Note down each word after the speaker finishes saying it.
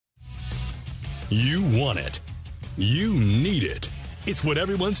You want it. You need it. It's what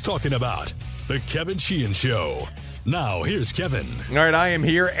everyone's talking about. The Kevin Sheehan Show. Now, here's Kevin. All right, I am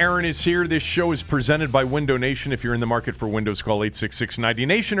here. Aaron is here. This show is presented by Window Nation. If you're in the market for windows, call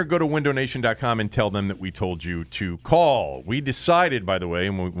 866-90Nation or go to windownation.com and tell them that we told you to call. We decided, by the way,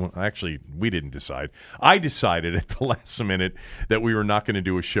 and we didn't decide. I decided at the last minute that we were not going to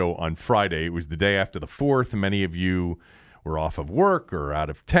do a show on Friday. It was the day after the 4th. Many of you were off of work or out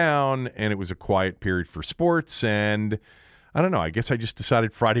of town, and it was a quiet period for sports. And I don't know. I guess I just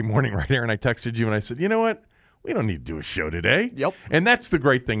decided Friday morning, right, Aaron? I texted you and I said, you know what? We don't need to do a show today. Yep. And that's the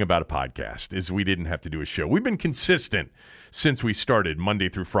great thing about a podcast is we didn't have to do a show. We've been consistent since we started Monday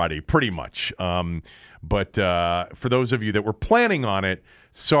through Friday, pretty much. But for those of you that were planning on it,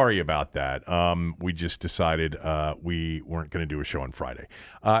 sorry about that. We just decided we weren't going to do a show on Friday.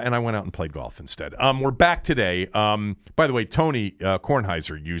 And I went out and played golf instead. We're back today. By the way, Tony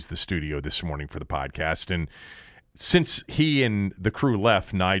Kornheiser used the studio this morning for the podcast. And since he and the crew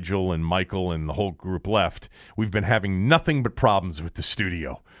left, Nigel and Michael and the whole group left, we've been having nothing but problems with the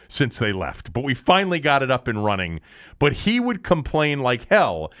studio since they left. But we finally got it up and running. But he would complain like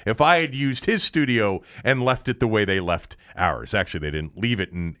hell if I had used his studio and left it the way they left ours. Actually, they didn't leave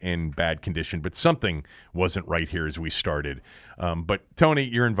it in bad condition, but something wasn't right here as we started. But, Tony,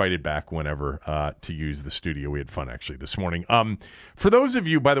 you're invited back whenever to use the studio. We had fun, actually, this morning. For those of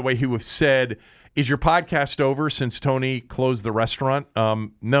you, by the way, who have said, is your podcast over since Tony closed the restaurant?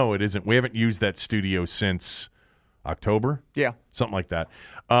 No, it isn't. We haven't used that studio since October? Yeah. Something like that.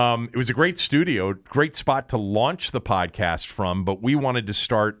 It was a great studio, great spot to launch the podcast from, but we wanted to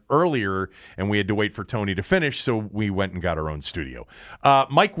start earlier, and we had to wait for Tony to finish, so we went and got our own studio.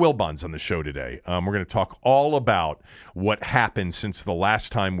 Mike Wilbon's on the show today. We're going to talk all about what happened since the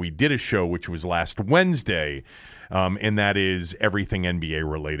last time we did a show, which was last Wednesday, and that is everything NBA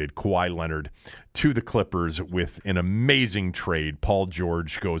related. Kawhi Leonard to the Clippers with an amazing trade. Paul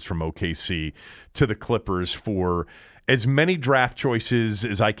George goes from OKC to the Clippers for as many draft choices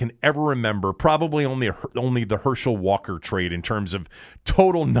as I can ever remember. Probably only the Herschel Walker trade in terms of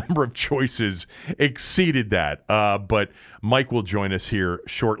total number of choices exceeded that. But Mike will join us here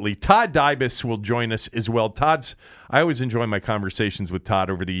shortly. Todd Dybus will join us as well. I always enjoy my conversations with Todd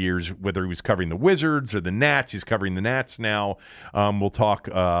over the years, whether he was covering the Wizards or the Nats. He's covering the Nats now. We'll talk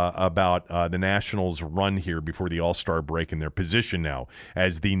about the Nationals' run here before the All-Star break and their position now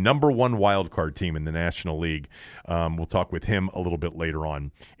as the number one wild card team in the National League. We'll talk with him a little bit later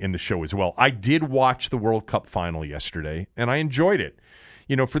on in the show as well. I did watch the World Cup final yesterday, and I enjoyed it.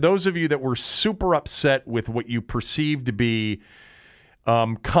 You know, for those of you that were super upset with what you perceived to be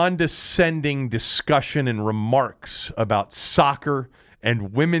condescending discussion and remarks about soccer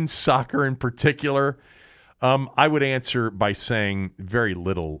and women's soccer in particular, I would answer by saying very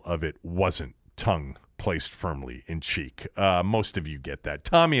little of it wasn't tongue placed firmly in cheek. Most of you get that.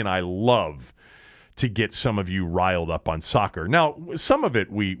 Tommy and I love to get some of you riled up on soccer. Now, some of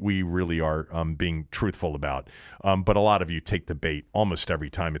it we really are being truthful about, but a lot of you take the bait almost every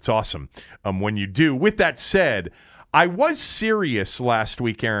time. It's awesome when you do. With that said, I was serious last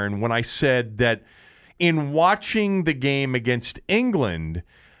week, Aaron, when I said that in watching the game against England,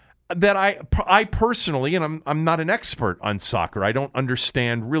 that I personally, and I'm not an expert on soccer, I don't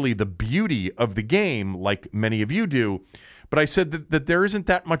understand really the beauty of the game like many of you do, but I said that there isn't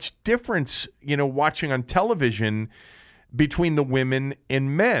that much difference, you know, watching on television between the women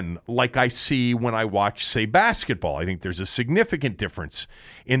and men like I see when I watch, say, basketball. I think there's a significant difference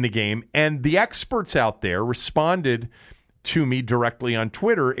in the game. And the experts out there responded to me directly on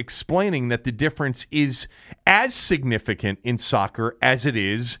Twitter explaining that the difference is as significant in soccer as it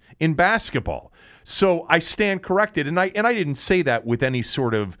is in basketball. So I stand corrected. And I didn't say that with any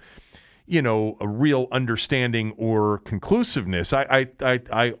sort of, you know, a real understanding or conclusiveness.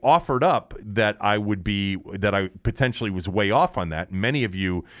 I offered up that I potentially was way off on that. Many of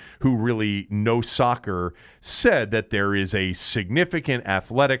you who really know soccer said that there is a significant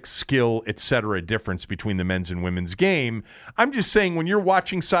athletic skill, etc. difference between the men's and women's game. I'm just saying when you're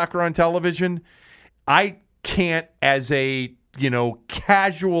watching soccer on television, I can't, as a, you know,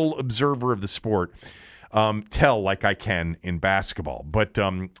 casual observer of the sport, tell like I can in basketball. But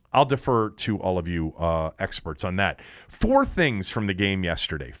I'll defer to all of you experts on that. 4 things from the game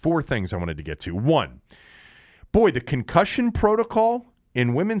yesterday. 4 things I wanted to get to. 1, boy, the concussion protocol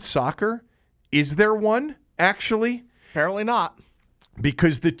in women's soccer, is there one, actually? Apparently not.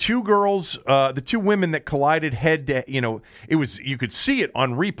 Because the two girls, the two women that collided head to, you know, it was, you could see it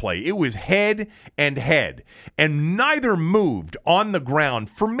on replay. It was head and head, and neither moved on the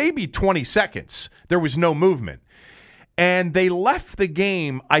ground for maybe 20 seconds. There was no movement. And they left the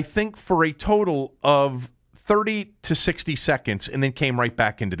game, I think, for a total of 30 to 60 seconds and then came right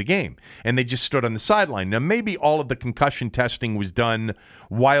back into the game. And they just stood on the sideline. Now, maybe all of the concussion testing was done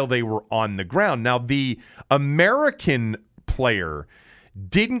while they were on the ground. Now, the American player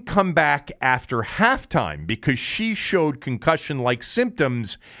didn't come back after halftime because she showed concussion-like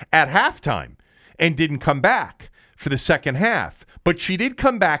symptoms at halftime and didn't come back for the second half. But she did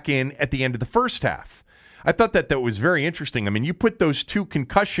come back in at the end of the first half. I thought that was very interesting. I mean, you put those two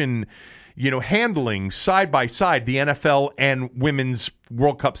concussion handling side by side, the NFL and Women's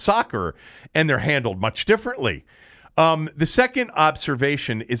World Cup Soccer, and they're handled much differently. The second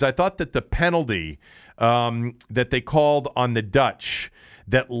observation is I thought that the penalty that they called on the Dutch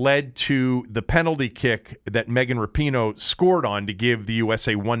that led to the penalty kick that Megan Rapinoe scored on to give the U.S.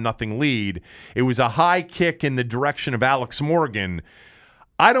 a 1-0 lead, it was a high kick in the direction of Alex Morgan.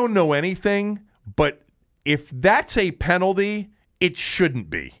 I don't know anything, but if that's a penalty, it shouldn't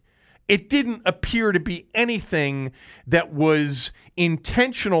be. It didn't appear to be anything that was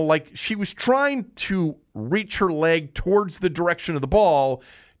intentional, like she was trying to reach her leg towards the direction of the ball,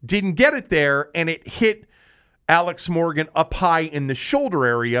 didn't get it there, and it hit Alex Morgan up high in the shoulder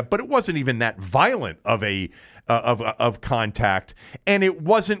area, but it wasn't even that violent of a of contact, and it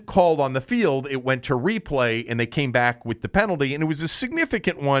wasn't called on the field. It went to replay, and they came back with the penalty, and it was a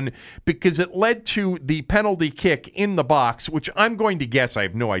significant one because it led to the penalty kick in the box, which I'm going to guess, I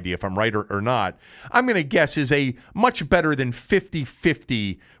have no idea if I'm right or not, I'm going to guess is a much better than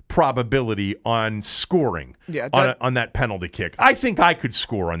 50-50 probability on scoring on that penalty kick. I think I could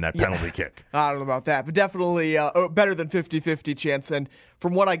score on that penalty kick. I don't know about that, but definitely better than 50-50 chance. And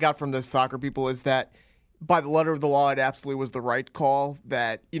from what I got from the soccer people is that by the letter of the law, it absolutely was the right call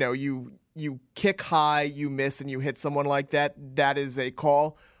that, you kick high, you miss, and you hit someone like that. That is a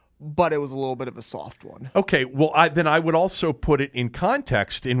call, but it was a little bit of a soft one. Okay, well, then I would also put it in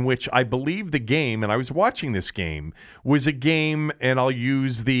context in which I believe the game, and I was watching this game, was a game, and I'll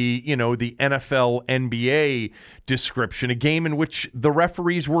use the NFL, NBA description, a game in which the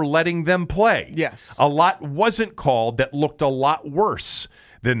referees were letting them play. Yes. A lot wasn't called that looked a lot worse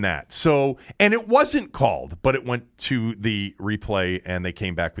than that. So, and it wasn't called, but it went to the replay and they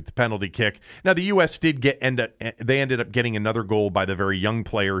came back with the penalty kick. Now, the U.S. did they ended up getting another goal by the very young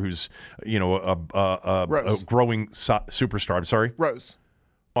player who's, a growing superstar. I'm sorry? Rose.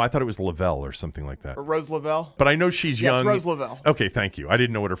 Oh, I thought it was Lavelle or something like that. Or Rose Lavelle? But I know she's young. Yes, Rose Lavelle. Okay, thank you. I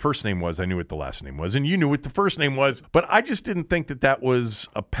didn't know what her first name was. I knew what the last name was. And you knew what the first name was. But I just didn't think that was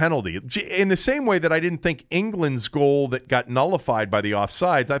a penalty. In the same way that I didn't think England's goal that got nullified by the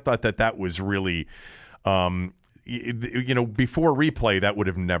offsides, I thought that was really, before replay, that would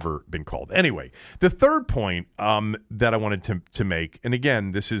have never been called. Anyway, the third point that I wanted to make, and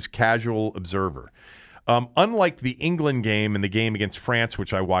again, this is casual observer. Unlike the England game and the game against France,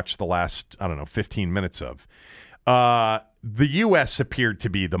 which I watched the last, 15 minutes of, the U.S. appeared to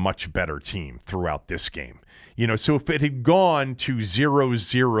be the much better team throughout this game. So if it had gone to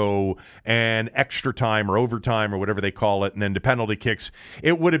 0-0 and extra time or overtime or whatever they call it, and then to penalty kicks,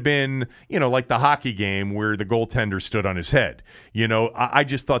 it would have been, like the hockey game where the goaltender stood on his head. I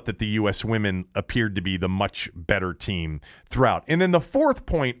just thought that the U.S. women appeared to be the much better team throughout. And then the fourth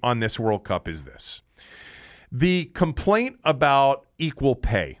point on this World Cup is this. The complaint about equal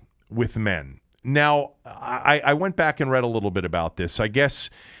pay with men. Now, I went back and read a little bit about this. I guess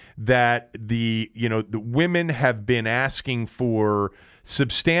that the women have been asking for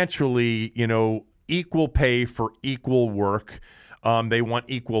substantially, equal pay for equal work. They want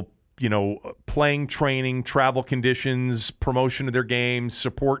equal, playing, training, travel conditions, promotion of their games,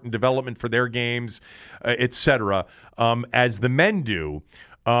 support and development for their games, etc., as the men do.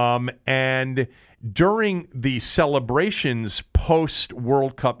 And during the celebrations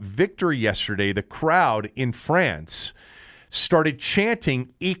post-World Cup victory yesterday, the crowd in France started chanting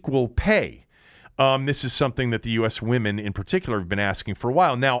equal pay. This is something that the U.S. women in particular have been asking for a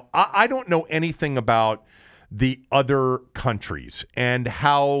while. Now, I don't know anything about the other countries and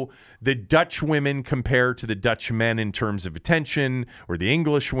how the Dutch women compare to the Dutch men in terms of attention, or the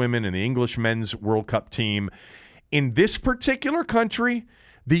English women and the English men's World Cup team. In this particular country,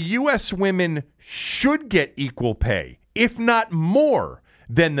 the U.S. women should get equal pay, if not more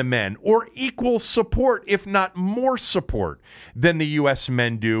than the men, or equal support, if not more support than the U.S.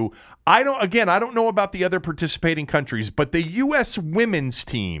 men do. I don't know about the other participating countries, but the U.S. women's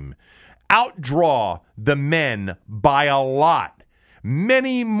team outdraw the men by a lot.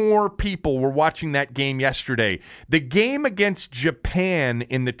 Many more people were watching that game yesterday. The game against Japan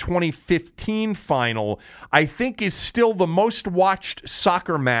in the 2015 final, I think, is still the most watched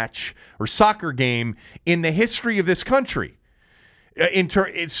soccer match or soccer game in the history of this country.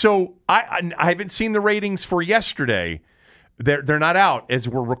 So I haven't seen the ratings for yesterday. They're not out as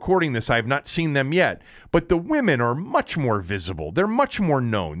we're recording this. I have not seen them yet. But the women are much more visible. They're much more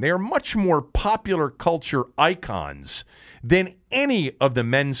known. They are much more popular culture icons than any of the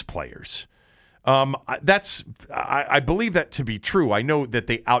men's players. I believe that to be true. I know that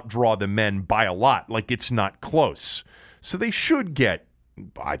they outdraw the men by a lot. Like, it's not close. So I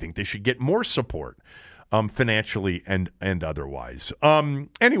think they should get more support. Financially and otherwise.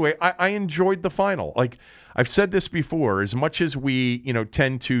 Anyway, I enjoyed the final. Like, I've said this before, as much as we,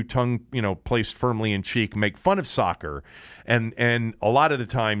 tend to tongue, placed firmly in cheek, make fun of soccer, and a lot of the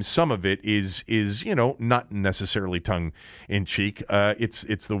time, some of it is not necessarily tongue in cheek.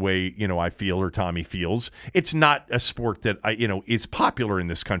 It's the way, I feel or Tommy feels. It's not a sport that is popular in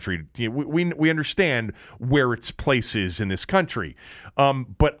this country. We understand where its place is in this country.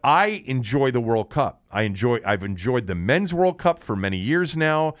 But I enjoy the World Cup. I've enjoyed the Men's World Cup for many years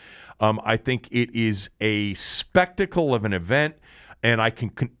now. I think it is a spectacle of an event, and I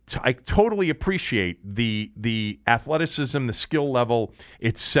totally appreciate the athleticism, the skill level,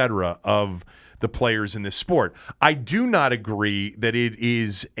 etc. of the players in this sport. I do not agree that it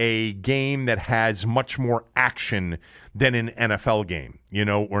is a game that has much more action than an NFL game,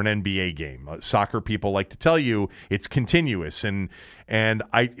 or an NBA game. Soccer people like to tell you it's continuous, and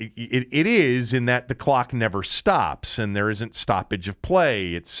it is, in that the clock never stops, and there isn't stoppage of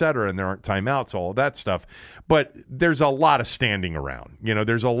play, etc., and there aren't timeouts, all of that stuff. But there's a lot of standing around.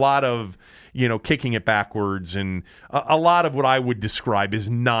 There's a lot of kicking it backwards, and a lot of what I would describe as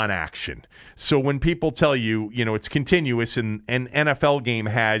non-action. So when people tell you, it's continuous, and an NFL game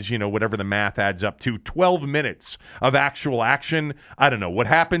has, whatever the math adds up to, 12 minutes of actual action, I don't know. What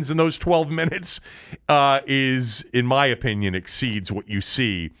happens in those 12 minutes is, in my opinion, exceeds what you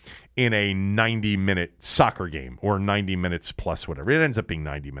see in a 90-minute soccer game, or 90 minutes plus whatever. It ends up being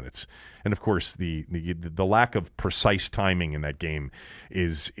 90 minutes. And, of course, the lack of precise timing in that game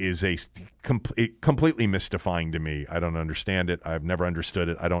is completely mystifying to me. I don't understand it. I've never understood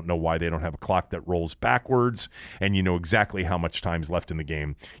it. I don't know why they don't have a clock that rolls backwards and you know exactly how much time's left in the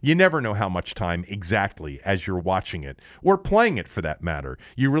game. You never know how much time exactly as you're watching it, or playing it for that matter.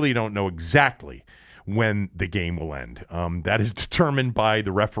 You really don't know exactly when the game will end. That is determined by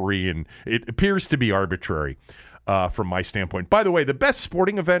the referee, and it appears to be arbitrary from my standpoint. By the way, the best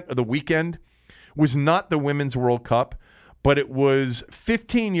sporting event of the weekend was not the Women's World Cup, but it was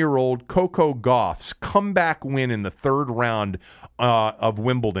 15-year-old Coco Gauff's comeback win in the third round of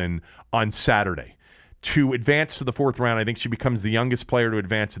Wimbledon on Saturday to advance to the fourth round. I think she becomes the youngest player to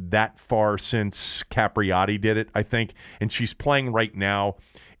advance that far since Capriati did it, I think, and she's playing right now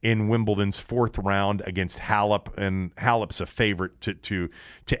in Wimbledon's fourth round against Halep, and Halep's a favorite to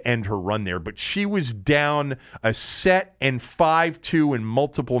end her run there. But she was down a set and 5-2 in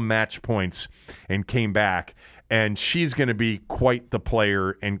multiple match points and came back, and she's going to be quite the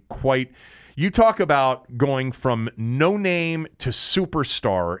player, and quite... You talk about going from no name to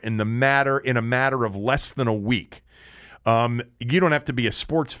superstar in a matter of less than a week. You don't have to be a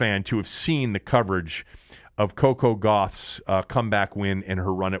sports fan to have seen the coverage of Coco Gauff's comeback win and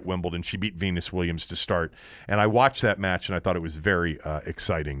her run at Wimbledon. She beat Venus Williams to start. And I watched that match, and I thought it was very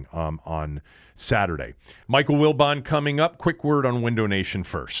exciting on Saturday. Michael Wilbon coming up. Quick word on Window Nation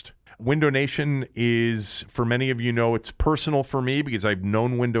first. Window Nation is, for many of you know, it's personal for me because I've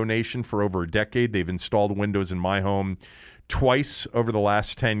known Window Nation for over a decade. They've installed windows in my home twice over the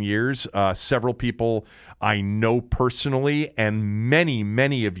last 10 years. Several people I know personally, and many,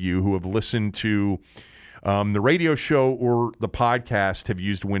 many of you who have listened to the radio show or the podcast have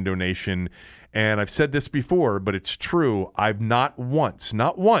used Window Nation. And I've said this before, but it's true. I've not once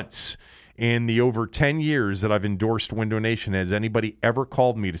in the over 10 years that I've endorsed Window Nation has anybody ever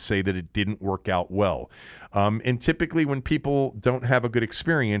called me to say that it didn't work out well. And typically when people don't have a good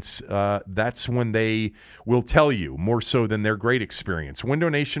experience, that's when they will tell you, more so than their great experience. Window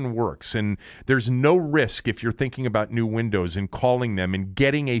Nation works, and there's no risk if you're thinking about new windows and calling them and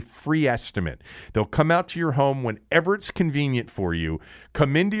getting a free estimate. They'll come out to your home whenever it's convenient for you,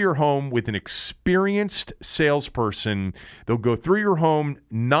 come into your home with an experienced salesperson. They'll go through your home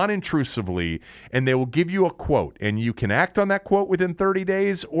non-intrusively, and they will give you a quote, and you can act on that quote within 30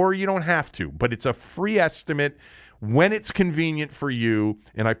 days, or you don't have to, but it's a free estimate when it's convenient for you,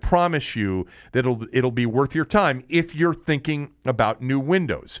 and I promise you that it'll be worth your time if you're thinking about new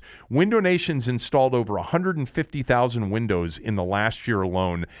windows. Window Nation's installed over 150,000 windows in the last year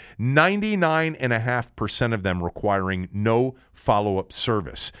alone, 99.5% of them requiring no follow-up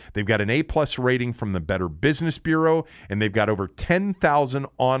service. They've got an A-plus rating from the Better Business Bureau, and they've got over 10,000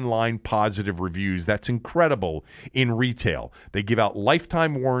 online positive reviews. That's incredible in retail. They give out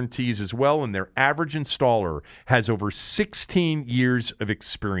lifetime warranties as well, and their average installer has over 16 years of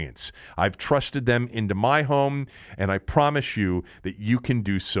experience. I've trusted them into my home, and I promise you that you can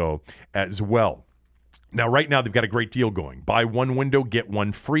do so as well. Now, right now, they've got a great deal going. Buy one window, get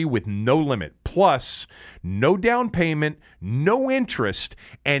one free with no limit. Plus, no down payment, no interest,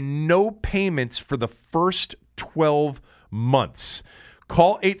 and no payments for the first 12 months.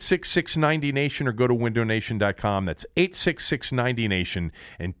 Call 866-90-NATION or go to windownation.com. That's 866-90-NATION,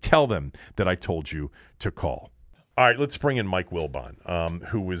 and tell them that I told you to call. All right, let's bring in Mike Wilbon,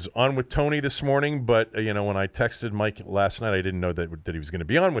 who was on with Tony this morning. But, when I texted Mike last night, I didn't know that he was going to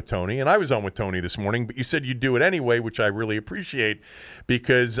be on with Tony. And I was on with Tony this morning, but you said you'd do it anyway, which I really appreciate,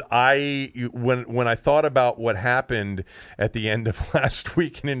 because when I thought about what happened at the end of last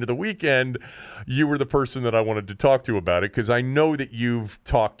week and into the weekend, you were the person that I wanted to talk to about it, because I know that you've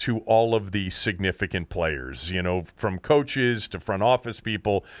talked to all of the significant players, from coaches to front office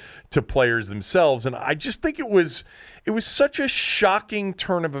people to players themselves. And I just think it was such a shocking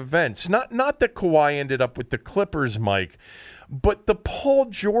turn of events. Not that Kawhi ended up with the Clippers, Mike, but the Paul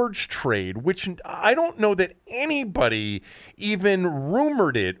George trade, which I don't know that anybody even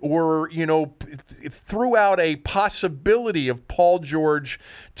rumored it or, threw out a possibility of Paul George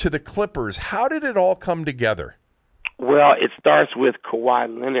to the Clippers. How did it all come together? Well, it starts with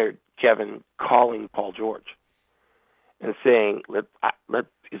Kawhi Leonard, Kevin, calling Paul George and saying,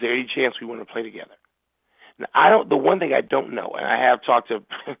 is there any chance we want to play together? Now, the one thing I don't know, and I have talked to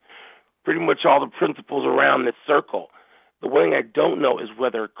pretty much all the principals around this circle, the one thing I don't know is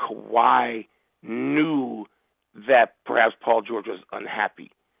whether Kawhi knew that perhaps Paul George was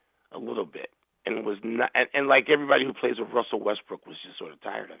unhappy a little bit and was not, and like everybody who plays with Russell Westbrook was just sort of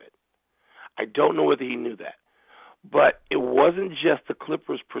tired of it. I don't know whether he knew that. But it wasn't just the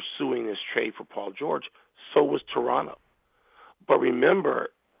Clippers pursuing this trade for Paul George, so was Toronto. But remember,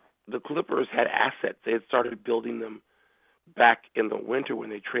 the Clippers had assets. They had started building them back in the winter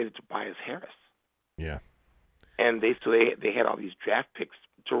when they traded Tobias Harris. Yeah. And they had all these draft picks.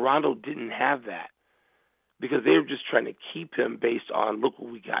 Toronto didn't have that because they were just trying to keep him based on, look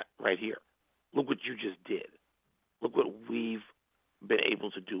what we got right here. Look what you just did. Look what we've been able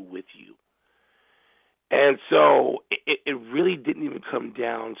to do with you. And so it really didn't even come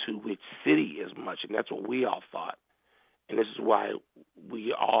down to which city as much, and that's what we all thought. And this is why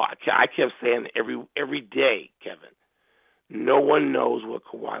I kept saying every day, Kevin, no one knows what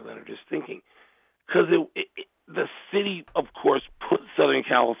Kawhi Leonard is thinking. Because the city, of course, put Southern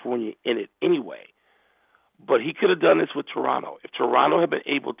California in it anyway. But he could have done this with Toronto. If Toronto had been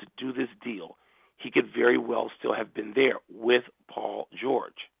able to do this deal, he could very well still have been there with Paul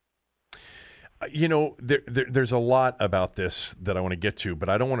George. There's a lot about this that I want to get to, but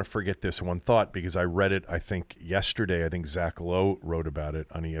I don't want to forget this one thought because I read it, I think, yesterday. I think Zach Lowe wrote about it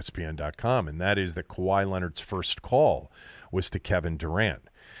on ESPN.com, and that is that Kawhi Leonard's first call was to Kevin Durant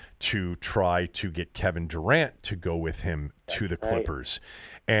to try to get Kevin Durant to go with him to the Clippers.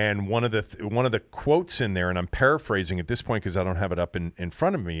 And one of the quotes in there, and I'm paraphrasing at this point because I don't have it up in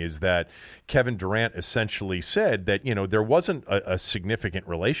front of me, is that Kevin Durant essentially said that, there wasn't a significant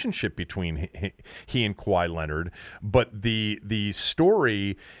relationship between he and Kawhi Leonard, but the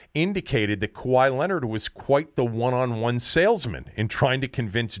story indicated that Kawhi Leonard was quite the one-on-one salesman in trying to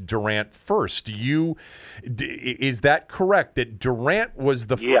convince Durant first. Is that correct, that Durant was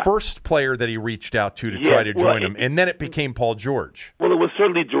the first player that he reached out to try to join him, and then it became Paul George? Well, it was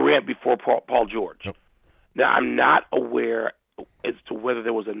certainly Durant before Paul George. Oh. Now, I'm not aware as to whether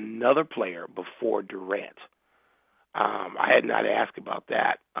there was another player before Durant. I had not asked about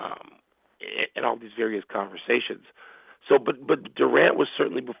that in all these various conversations. So, but Durant was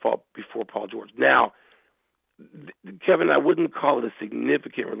certainly before Paul George. Now, Kevin, I wouldn't call it a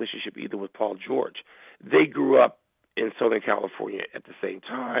significant relationship either with Paul George. They grew up in Southern California at the same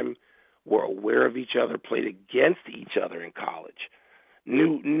time, were aware of each other, played against each other in college,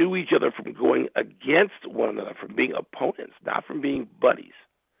 knew each other from going against one another, from being opponents, not from being buddies.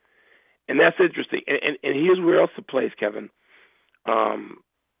 And that's interesting. And here's where else it plays, Kevin.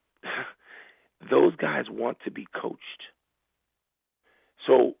 Those guys want to be coached.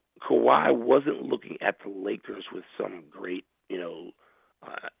 So Kawhi wasn't looking at the Lakers with some great,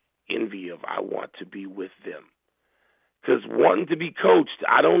 envy of I want to be with them. Because wanting to be coached,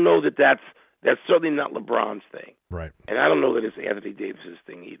 I don't know that's certainly not LeBron's thing. Right. And I don't know that it's Anthony Davis's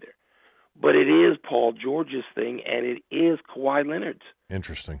thing either. But it is Paul George's thing, and it is Kawhi Leonard's.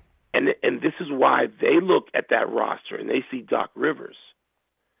 Interesting. And this is why they look at that roster and they see Doc Rivers,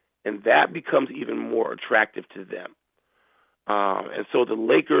 and that becomes even more attractive to them. And so the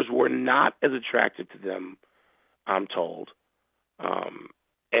Lakers were not as attractive to them, I'm told.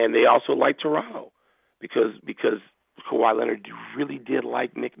 And they also like Toronto because Kawhi Leonard really did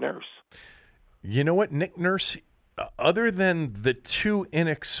like Nick Nurse. You know what, Nick Nurse, other than the two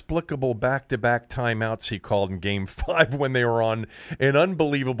inexplicable back-to-back timeouts he called in Game 5 when they were on an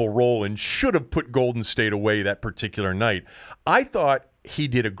unbelievable roll and should have put Golden State away that particular night, I thought he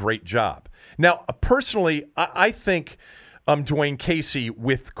did a great job. Now, personally, I think Dwayne Casey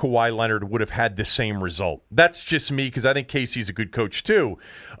with Kawhi Leonard would have had the same result. That's just me because I think Casey's a good coach too.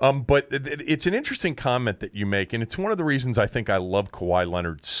 But it's an interesting comment that you make, and it's one of the reasons I think I love Kawhi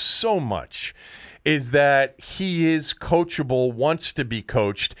Leonard so much, is that he is coachable, wants to be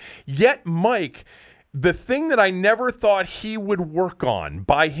coached. Yet, Mike, the thing that I never thought he would work on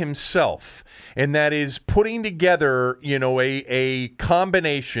by himself, and that is putting together, a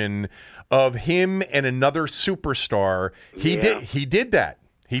combination of him and another superstar. He did that.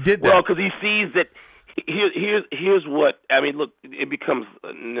 Well, because he sees that. Here's what I mean. Look, it becomes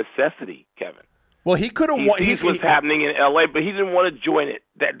a necessity, Kevin. Well, he could have. He sees what's happening in L.A., but he didn't want to join it.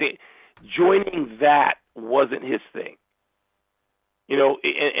 Joining that wasn't his thing.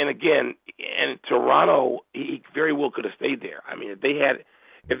 And again, in Toronto, he very well could have stayed there. I mean, if they had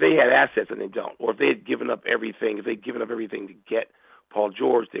assets and they don't, or if they had given up everything, to get Paul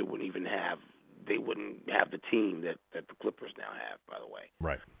George, they wouldn't have the team that the Clippers now have, by the way.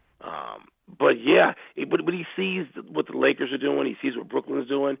 Right. But he sees what the Lakers are doing. He sees what Brooklyn is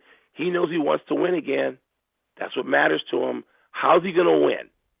doing. He knows he wants to win again. That's what matters to him. How's he going to win?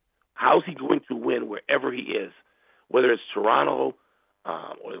 How's he going to win wherever he is? Whether it's Toronto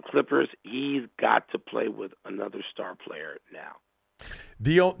or the Clippers, he's got to play with another star player now.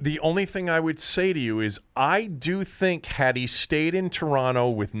 The only thing I would say to you is I do think had he stayed in Toronto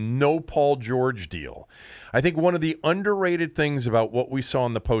with no Paul George deal, I think one of the underrated things about what we saw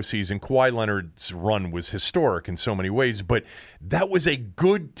in the postseason, Kawhi Leonard's run was historic in so many ways, but that was a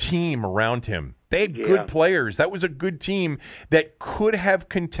good team around him. They had good players. That was a good team that could have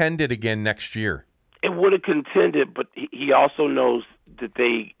contended again next year. It would have contended, but he also knows that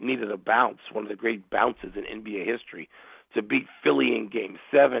they needed a bounce, one of the great bounces in NBA history, to beat Philly in Game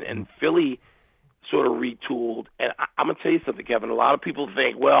 7. And Philly sort of retooled. And I'm going to tell you something, Kevin. A lot of people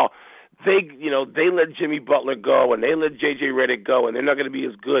think, well, they let Jimmy Butler go and they let J.J. Redick go and they're not going to be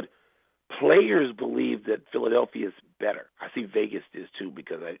as good. Players believe that Philadelphia is better. I see Vegas is too,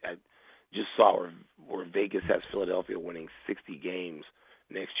 because I just saw where Vegas has Philadelphia winning 60 games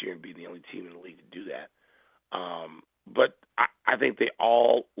next year and being the only team in the league to do that. But I think they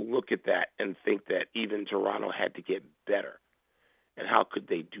all look at that and think that even Toronto had to get better. And how could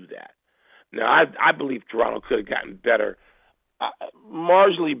they do that? Now, I believe Toronto could have gotten better,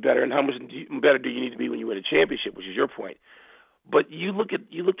 marginally better. And how much better do you need to be when you win a championship, which is your point. But you look at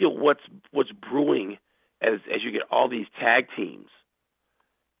what's brewing as you get all these tag teams,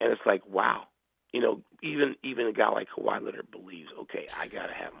 and it's like, wow. Even a guy like Kawhi Leonard believes, okay, I got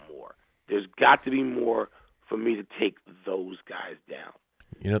to have more. There's got to be more for me to take those guys down.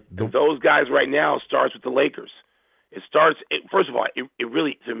 And those guys right now starts with the Lakers. First of all, it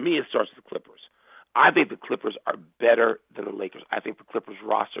really, to me, it starts with the Clippers. I think the Clippers are better than the Lakers. I think the Clippers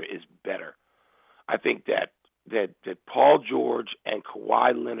roster is better. I think that Paul George and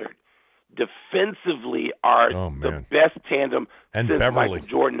Kawhi Leonard defensively are the best tandem since Michael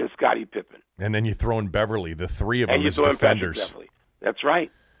Jordan and Scottie Pippen. And then you throw in Beverly, the three of them as defenders. That's right.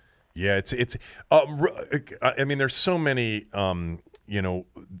 Yeah, it's. I mean, there's so many,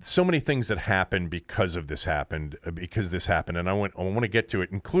 so many things that happened because this happened, and I want to get to it,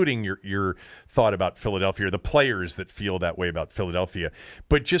 including your thought about Philadelphia, or the players that feel that way about Philadelphia.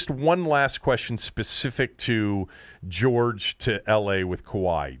 But just one last question specific to George to L.A. with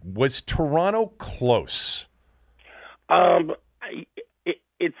Kawhi: was Toronto close?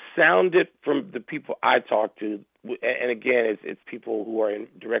 It sounded from the people I talked to, and again, it's people who are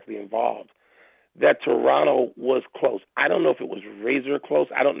directly involved, that Toronto was close. I don't know if it was razor close.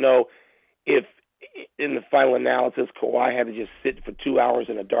 I don't know if, in the final analysis, Kawhi had to just sit for 2 hours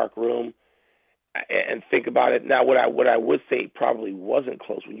in a dark room and think about it. Now, what I would say probably wasn't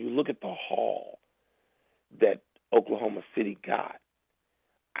close. When you look at the haul that Oklahoma City got,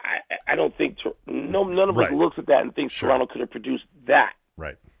 I don't think none of us looks at that and thinks Toronto could have produced that.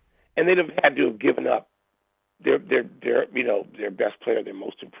 Right. And they'd have had to have given up their their best player, their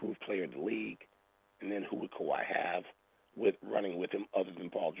most improved player in the league, and then who would Kawhi have with running with him other than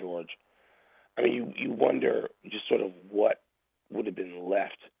Paul George? I mean, you wonder just sort of what would have been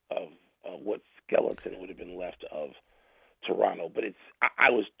left of what skeleton would have been left of Toronto. But I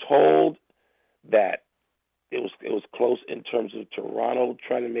was told that it was close in terms of Toronto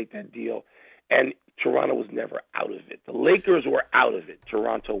trying to make that deal, and Toronto was never out of it. The Lakers were out of it.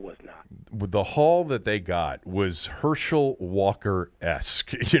 Toronto was not. The haul that they got was Herschel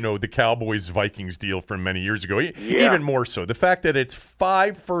Walker-esque, the Cowboys-Vikings deal from many years ago. Yeah. Even more so. The fact that it's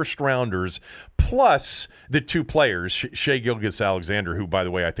 5 first-rounders plus the 2 players, Shai Gilgeous-Alexander, who, by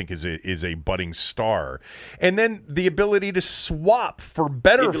the way, I think is a budding star, and then the ability to swap for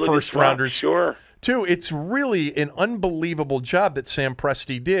better first-rounders. Sure. Too. It's really an unbelievable job that Sam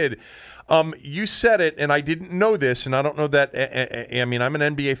Presti did. You said it, and I didn't know this, and I don't know that. I mean, I'm an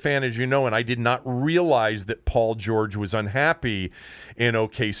NBA fan, as you know, and I did not realize that Paul George was unhappy in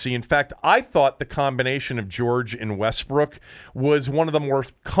OKC. In fact, I thought the combination of George and Westbrook was one of the more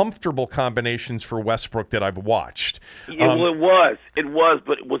comfortable combinations for Westbrook that I've watched. It was,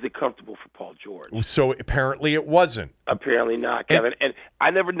 but was it comfortable for Paul George? So apparently it wasn't. Apparently not, Kevin. And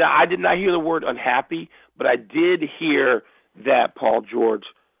I did not hear the word unhappy, but I did hear that Paul George.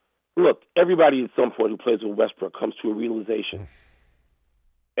 Look, everybody at some point who plays with Westbrook comes to a realization,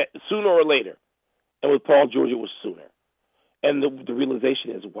 sooner or later. And with Paul George, it was sooner. And the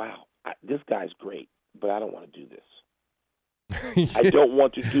realization is, wow, this guy's great, but I don't want to do this. I don't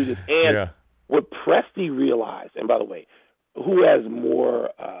want to do this. And what Presti realized, and by the way, who has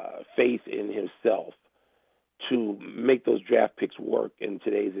more faith in himself to make those draft picks work in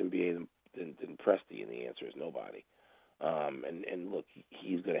today's NBA than Presti? And the answer is nobody. And look,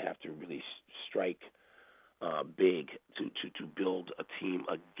 he's going to have to really strike big to build a team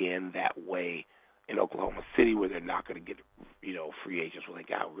again that way in Oklahoma City, where they're not going to get free agents. Well,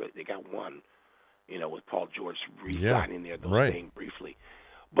 they got one, with Paul George re-signing there, those things briefly.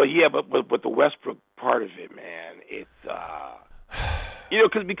 But but the Westbrook part of it, man, it's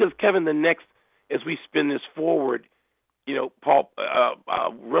because Kevin, the next as we spin this forward.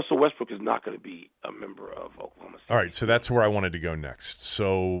 Russell Westbrook is not going to be a member of Oklahoma City. All right, so that's where I wanted to go next.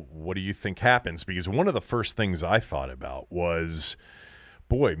 So what do you think happens? Because one of the first things I thought about was,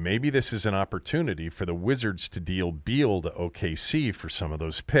 boy, maybe this is an opportunity for the Wizards to deal Beal to OKC for some of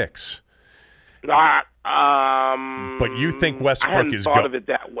those picks. But you think Westbrook I hadn't thought of it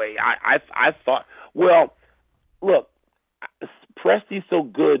that way. I thought, well, look, Presti's so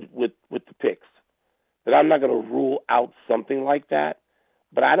good with the picks that I'm not going to rule out something like that,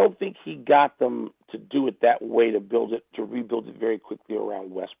 but I don't think he got them to do it that way to rebuild it very quickly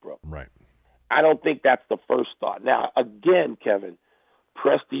around Westbrook. Right. I don't think that's the first thought. Now, again, Kevin,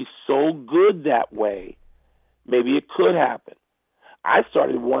 Presti's so good that way, maybe it could happen. I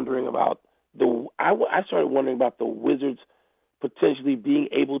started wondering about the Wizards potentially being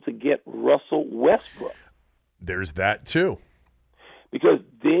able to get Russell Westbrook. There's that too. Because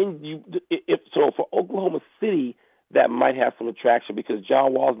then for Oklahoma City, that might have some attraction because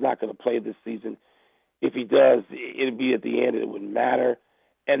John Wall's not going to play this season. If he does, it'll be at the end, and it wouldn't matter.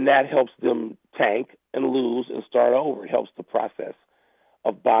 And that helps them tank and lose and start over. It helps the process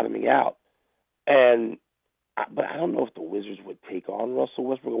of bottoming out. But I don't know if the Wizards would take on Russell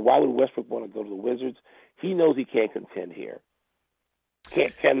Westbrook. Why would Westbrook want to go to the Wizards? He knows he can't contend here.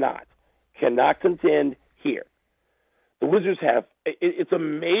 Cannot contend here. The Wizards have. It's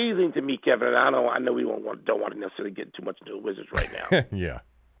amazing to me, Kevin. And I know we don't want to necessarily get too much into the Wizards right now. Yeah.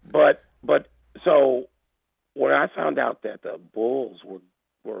 But so when I found out that the Bulls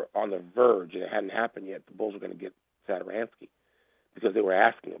were on the verge and it hadn't happened yet, the Bulls were going to get Satoransky because they were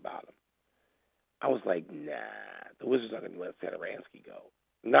asking about him. I was like, nah, the Wizards aren't going to let Satoransky go.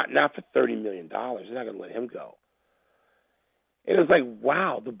 Not for $30 million. They're not going to let him go. And it was like,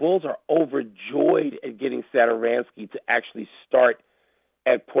 wow, the Bulls are overjoyed at getting Satoransky to actually start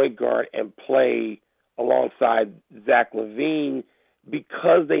at point guard and play alongside Zach LaVine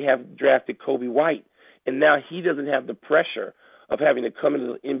because they have drafted Kobe White. And now he doesn't have the pressure of having to come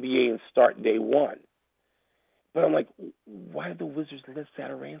into the NBA and start day one. But I'm like, why did the Wizards let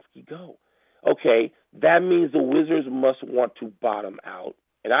Satoransky go? Okay, that means the Wizards must want to bottom out.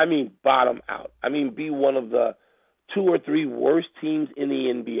 And I mean bottom out. I mean be one of the 2 or 3 worst teams in the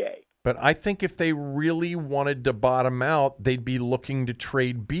NBA. But I think if they really wanted to bottom out, they'd be looking to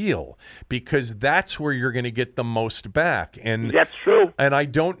trade Beal because that's where you're going to get the most back. And that's true. And I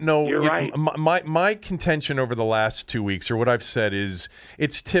don't know. You're right. My contention over the last 2 weeks, or what I've said, is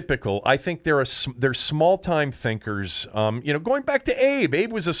it's typical. I think they're small time thinkers. Going back to Abe.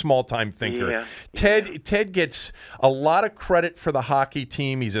 Abe was a small time thinker. Yeah. Ted gets a lot of credit for the hockey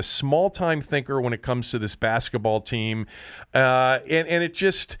team. He's a small time thinker when it comes to this basketball team, and it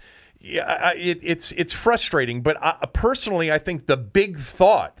just. Yeah, it's frustrating, but personally, I think the big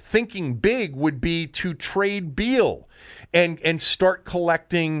thought, thinking big, would be to trade Beal and start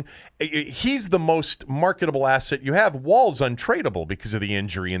collecting. He's the most marketable asset you have. Wall's untradeable because of the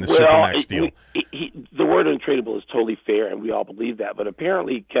injury in the Supermax deal. The word untradeable is totally fair, and we all believe that. But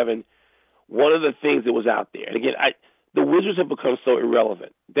apparently, Kevin, one of the things that was out there, and again, the Wizards have become so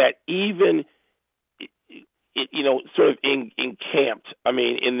irrelevant that even sort of encamped,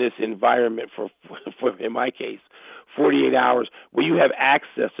 in this environment for in my case, 48 hours where you have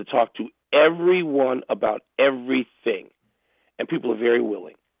access to talk to everyone about everything, and people are very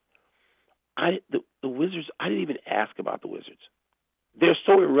willing. The Wizards, I didn't even ask about the Wizards. They're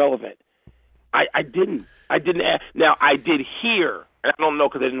so irrelevant. I didn't ask. Now, I did hear, and I don't know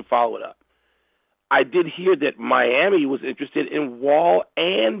because I didn't follow it up, I did hear that Miami was interested in Wall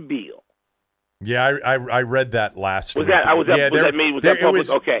and Beal. Yeah, I read that last week. Was that public?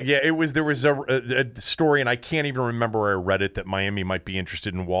 Okay. Yeah, it was. There was a story, and I can't even remember where I read it, that Miami might be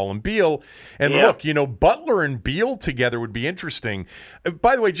interested in Wall and Beal. And look, Butler and Beal together would be interesting.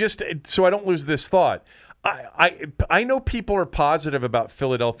 By the way, just so I don't lose this thought, I know people are positive about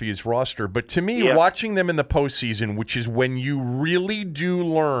Philadelphia's roster, but to me, watching them in the postseason, which is when you really do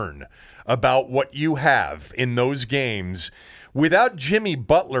learn about what you have in those games. Without Jimmy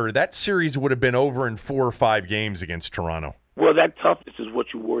Butler, that series would have been over in 4 or 5 games against Toronto. Well, that toughness is what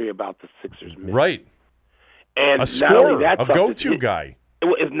you worry about the Sixers missing. Right. And a scorer, a go-to guy.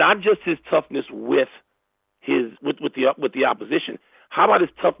 It's not just his toughness with the opposition. How about his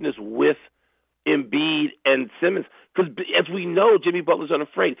toughness with Embiid and Simmons? Because as we know, Jimmy Butler's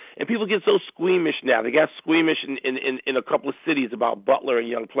unafraid. And people get so squeamish now. They got squeamish in a couple of cities about Butler and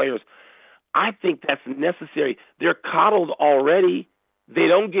young players. I think that's necessary. They're coddled already. They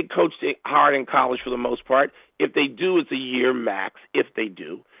don't get coached hard in college for the most part. If they do, it's a year max, if they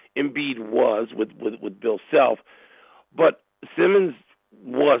do. Embiid was with Bill Self. But Simmons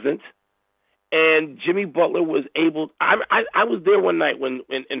wasn't. And Jimmy Butler was able – I was there one night when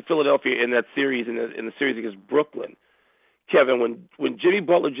in Philadelphia in that series, in the series against Brooklyn, Kevin, when Jimmy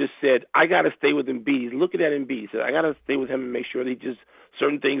Butler just said, I got to stay with Embiid. He's looking at Embiid. He said, I got to stay with him and make sure that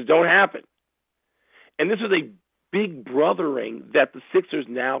certain things don't happen. And this is a big brothering that the Sixers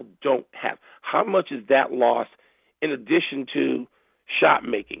now don't have. How much is that lost in addition to shot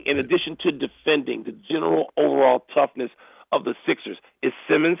making, in addition to defending, the general overall toughness of the Sixers? Is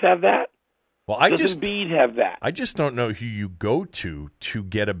Simmons have that? Well, Does Embiid have that? I just don't know who you go to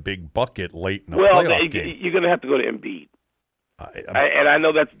get a big bucket late in a playoff game. You're going to have to go to Embiid. And I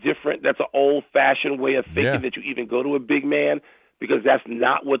know that's different. That's an old-fashioned way of thinking that you even go to a big man because that's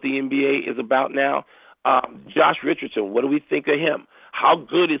not what the NBA is about now. Josh Richardson, what do we think of him? How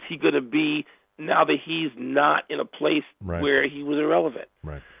good is he going to be now that he's not in a place where he was irrelevant?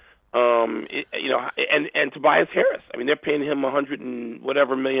 Right. And Tobias Harris. I mean, they're paying him $100 and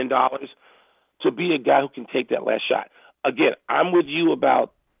whatever $1 million to be a guy who can take that last shot. Again, I'm with you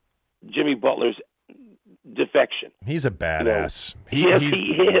about Jimmy Butler's defection. He's a badass. He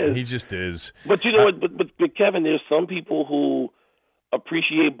is. He just is. But you know what? But Kevin, there's some people who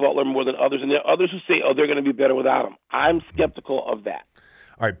appreciate Butler more than others, and there are others who say, they're going to be better without him. I'm skeptical of that.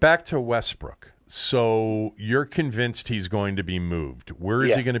 All right, back to Westbrook. So you're convinced he's going to be moved. Where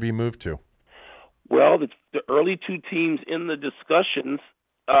is he going to be moved to? Well, the early 2 teams in the discussions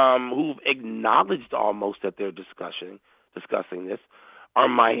who've acknowledged almost that they're discussing this are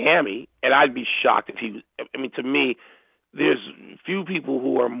Miami, and I'd be shocked if he was. I mean, to me, there's few people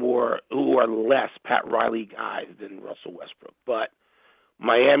who are less Pat Riley guys than Russell Westbrook, but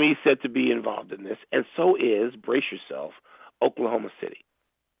Miami is said to be involved in this, and so is, brace yourself, Oklahoma City.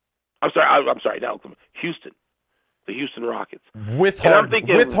 I'm sorry, not Oklahoma, Houston, the Houston Rockets. With Harden.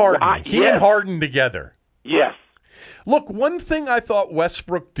 And Harden together. Yes. Look, one thing I thought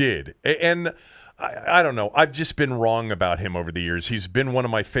Westbrook did, and I don't know, I've just been wrong about him over the years. He's been one of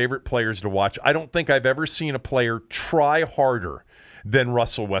my favorite players to watch. I don't think I've ever seen a player try harder than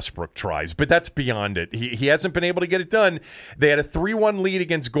Russell Westbrook tries, but that's beyond it. He hasn't been able to get it done. They had a 3-1 lead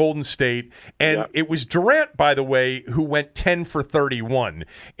against Golden State, and it was Durant, by the way, who went 10 for 31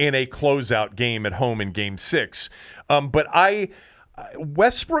 in a closeout game at home in Game 6. But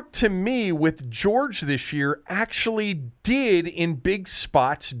Westbrook, to me, with George this year, actually did in big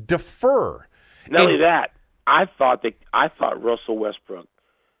spots defer. Not only that, I thought Russell Westbrook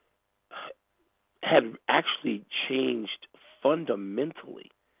had actually changed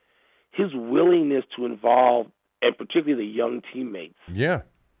fundamentally. His willingness to involve, and particularly the young teammates,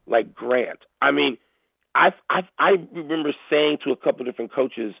 like Grant. I mean, I remember saying to a couple of different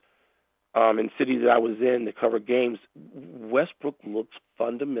coaches in cities that I was in to cover games, Westbrook looks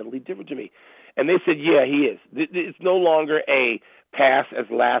fundamentally different to me. And they said, yeah, he is. It's no longer a pass as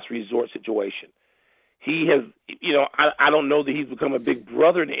last resort situation. He has, I don't know that he's become a big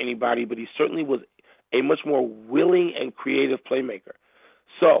brother to anybody, but he certainly was a much more willing and creative playmaker.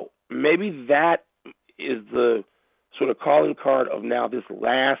 So maybe that is the sort of calling card of now this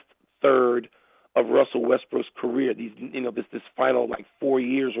last third of Russell Westbrook's career, this final 4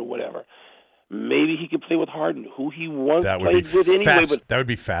 years or whatever. Maybe he could play with Harden, who he once played with anyway. But that would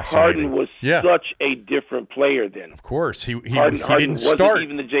be fascinating. Harden was such a different player then. Of course, he Harden didn't wasn't start.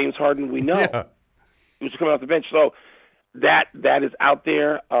 Even the James Harden we know. Yeah. He was coming off the bench. So that is out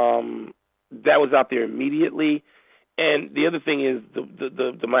there. That was out there immediately. And the other thing is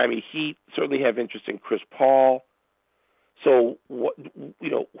the Miami Heat certainly have interest in Chris Paul. So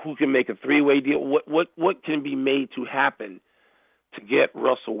who can make a three-way deal? What can be made to happen to get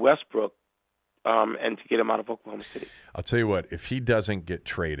Russell Westbrook and to get him out of Oklahoma City? I'll tell you what, if he doesn't get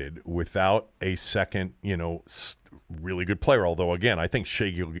traded without a second, really good player, although, again, I think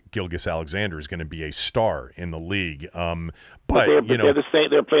Shai Gilgeous-Alexander is going to be a star in the league. But they're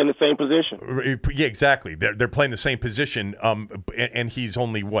playing the same position. Yeah, exactly. They're playing the same position, and he's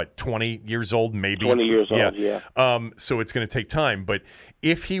only, 20 years old, maybe? 20 years old, yeah. So it's going to take time. But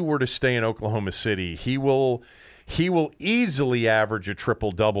if he were to stay in Oklahoma City, he will easily average a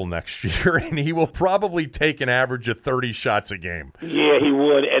triple-double next year, and he will probably take an average of 30 shots a game. Yeah, he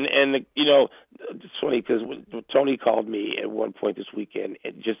would. And it's funny because Tony called me at one point this weekend,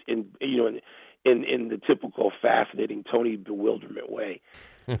 and just in the typical fascinating Tony bewilderment way,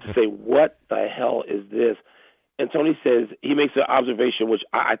 to say, what the hell is this? And Tony says, he makes an observation which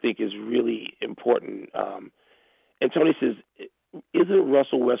I think is really important. And Tony says, isn't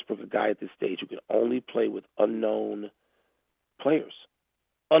Russell Westbrook a guy at this stage who can only play with unknown players,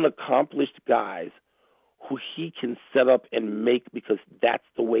 unaccomplished guys who he can set up and make because that's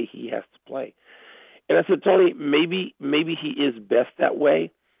the way he has to play? And I said, Tony, maybe he is best that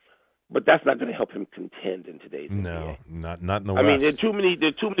way, but that's not going to help him contend in today's NBA. No, not in the West. I mean, there are too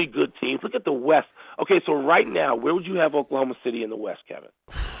many good teams. Look at the West. Okay, so right now, where would you have Oklahoma City in the West, Kevin?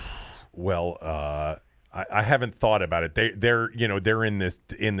 Well, I haven't thought about it. They're in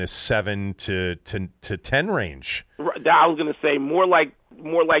this 7 to 10 range. I was going to say more like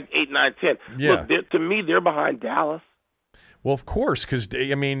 8, 9, 10. Yeah. Look, to me, they're behind Dallas. Well, of course, because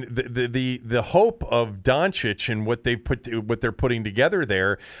the hope of Doncic and what they're putting together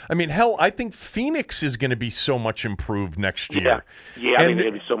there. I mean, hell, I think Phoenix is going to be so much improved next year. Yeah, I think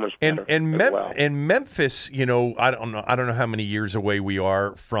they're going to be so much better. And Memphis, I don't know how many years away we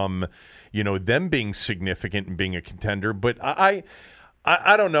are from them being significant and being a contender, but I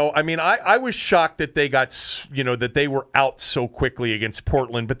don't know. I mean, I was shocked that they got, that they were out so quickly against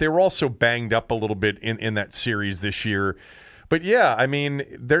Portland, but they were also banged up a little bit in that series this year. But yeah, I mean,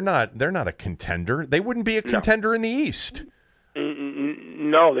 they're not a contender. They wouldn't be a contender in the East.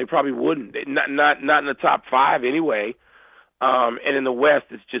 No, they probably wouldn't. Not in the top 5 anyway. And in the West,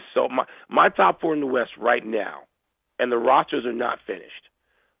 it's just so my top 4 in the West right now, and the rosters are not finished.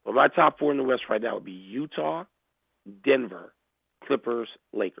 But my top 4 in the West right now would be Utah, Denver, Clippers,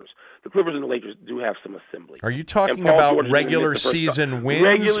 Lakers. The Clippers and the Lakers do have some assembly. Are you talking about regular season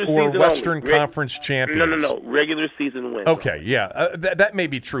wins or Western Conference champions? No. Regular season wins. Okay, yeah. That may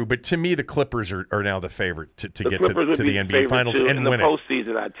be true, but to me, the Clippers are now the favorite to get to the NBA Finals and in the win it.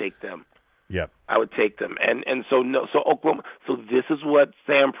 postseason, I'd take them. Yep. I would take them. And so Oklahoma. So this is what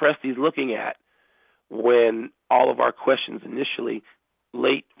Sam Presti's looking at when all of our questions initially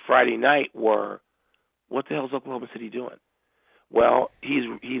late Friday night were, what the hell is Oklahoma City doing? Well,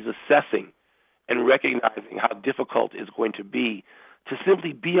 he's assessing and recognizing how difficult it's going to be to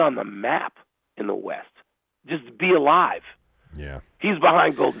simply be on the map in the West. Just be alive. Yeah. He's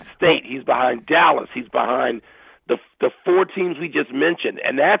behind Golden State. He's behind Dallas. He's behind the 4 teams we just mentioned.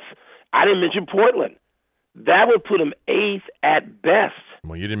 And I didn't mention Portland. That would put him 8th at best.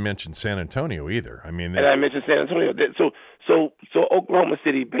 Well, you didn't mention San Antonio either. I mean, and I mentioned San Antonio. So Oklahoma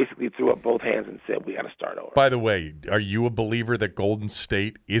City basically threw up both hands and said, we got to start over. By the way, are you a believer that Golden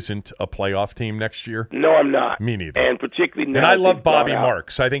State isn't a playoff team next year? No, I'm not. Me neither. And particularly now. And I love Bobby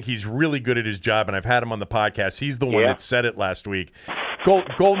Marks. I think he's really good at his job, and I've had him on the podcast. He's the one that said it last week.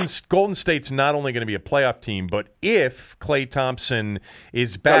 Golden State's not only going to be a playoff team, but if Klay Thompson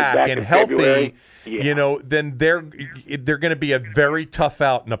is back and healthy, then they're going to be a very tough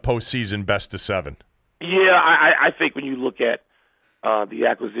out in a postseason best of 7. Yeah, I think when you look at the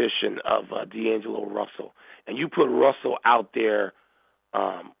acquisition of D'Angelo Russell, and you put Russell out there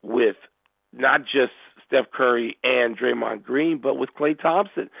with not just Steph Curry and Draymond Green, but with Klay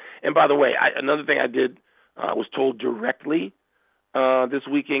Thompson. And by the way, another thing I did was told directly this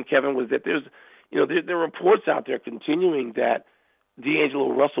weekend, Kevin, was that there are reports out there continuing that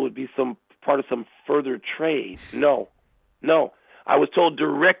D'Angelo Russell would be some part of some further trade. No. I was told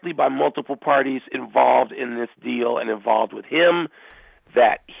directly by multiple parties involved in this deal and involved with him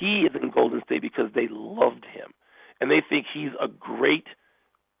that he is in Golden State because they loved him. And they think he's a great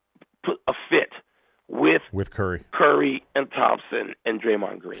fit with Curry and Thompson and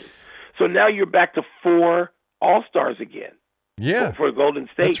Draymond Green. So now you're back to 4 All-Stars again. Yeah. For Golden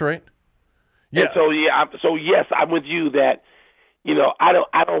State. That's right. Yeah. And so yes, I'm with you that,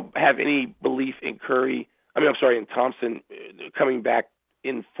 I don't have any belief in in Thompson coming back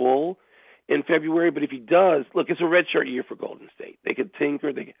in full in February. But if he does, look, it's a redshirt year for Golden State. They could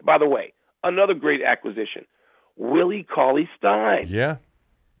tinker. By the way, another great acquisition, Willie Cauley-Stein. Yeah.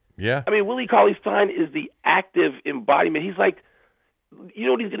 Willie Cauley-Stein is the active embodiment. He's like, you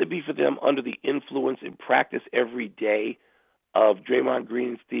know what he's going to be for them under the influence in practice every day of Draymond Green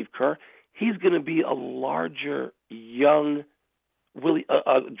and Steve Kerr? He's going to be a larger, young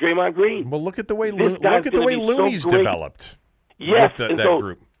Draymond Green. Well, look at the way Looney's developed. Yes, with that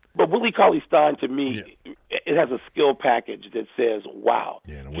group. But Willie Cauley-Stein, to me, it has a skill package that says, wow,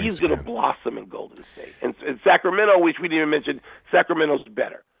 he's going to blossom in Golden State. And Sacramento, which we didn't even mention, Sacramento's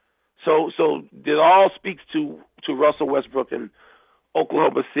better. So it all speaks to Russell Westbrook and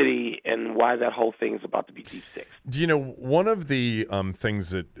Oklahoma City and why that whole thing is about to be deep six. One of the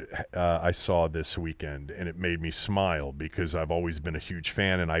things that I saw this weekend, and it made me smile because I've always been a huge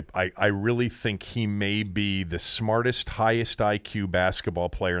fan, and I really think he may be the smartest, highest IQ basketball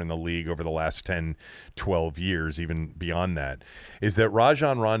player in the league over the last 10, 12 years, even beyond that, is that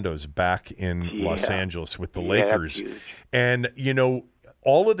Rajon Rondo's back in Los Angeles with the Lakers. And,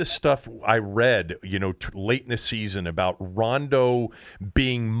 all of the stuff I read, late in the season about Rondo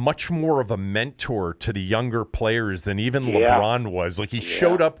being much more of a mentor to the younger players than even LeBron was. Like, he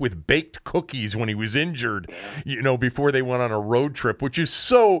showed up with baked cookies when he was injured, before they went on a road trip, which is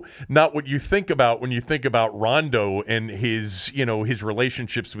so not what you think about when you think about Rondo and his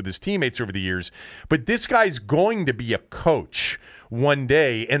relationships with his teammates over the years. But this guy's going to be a coach one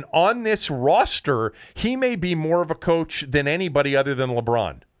day, and on this roster, he may be more of a coach than anybody other than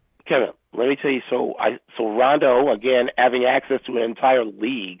LeBron. Kevin, let me tell you. So Rondo, again, having access to an entire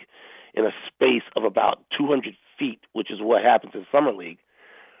league in a space of about 200 feet, which is what happens in Summer League.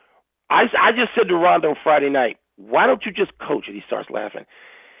 I just said to Rondo Friday night, why don't you just coach? And he starts laughing.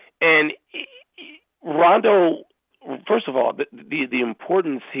 And Rondo, first of all, the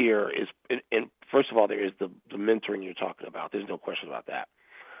importance here is, and first of all, there is the mentoring you're talking about. There's no question about that.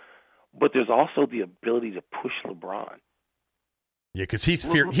 But there's also the ability to push LeBron. Yeah, because he's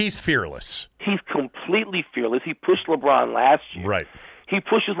fearless. He's completely fearless. He pushed LeBron last year. Right. He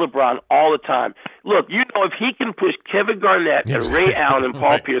pushes LeBron all the time. Look, if he can push Kevin Garnett and Ray Allen and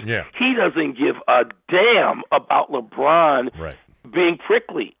Paul Pierce, he doesn't give a damn about LeBron being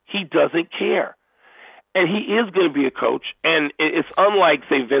prickly. He doesn't care. And he is going to be a coach, and it's unlike,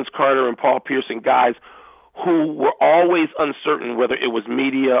 say, Vince Carter and Paul Pierce and guys who were always uncertain whether it was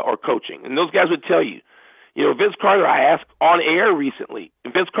media or coaching. And those guys would tell you, Vince Carter, I asked on air recently,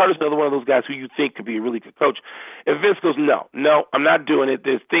 and Vince Carter's another one of those guys who you think could be a really good coach. And Vince goes, no, I'm not doing it.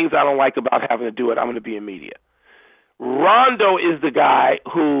 There's things I don't like about having to do it. I'm going to be in media. Rondo is the guy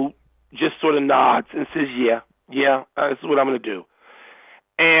who just sort of nods and says, this is what I'm going to do.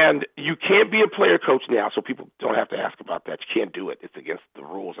 And you can't be a player coach now, so people don't have to ask about that. You can't do it. It's against the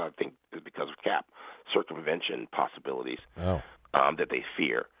rules, I think, because of cap circumvention possibilities that they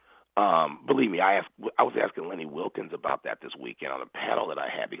fear. Believe me, I was asking Lenny Wilkins about that this weekend on a panel that I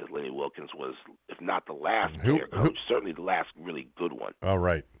had, because Lenny Wilkins was, if not the last player coach, certainly the last really good one. Oh,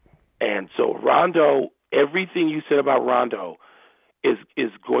 right. And so Rondo, everything you said about Rondo is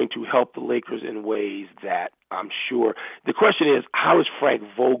going to help the Lakers in ways that I'm sure. The question is, how is Frank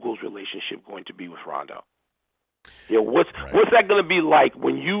Vogel's relationship going to be with Rondo? What's that going to be like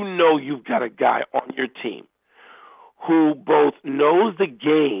when you've got a guy on your team who both knows the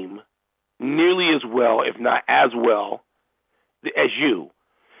game nearly as well, if not as well, as you,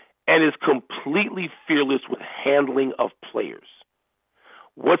 and is completely fearless with handling of players.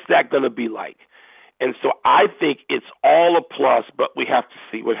 What's that going to be like? And so I think it's all a plus, but we have to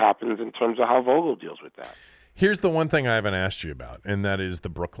see what happens in terms of how Vogel deals with that. Here's the one thing I haven't asked you about, and that is the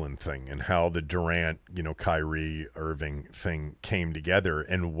Brooklyn thing and how the Durant, Kyrie Irving thing came together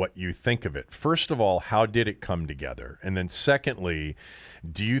and what you think of it. First of all, how did it come together? And then secondly,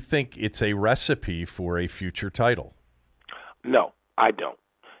 do you think it's a recipe for a future title? No, I don't.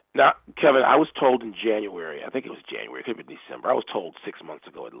 Now, Kevin, I was told in January, I think it was January, it could have been December, I was told 6 months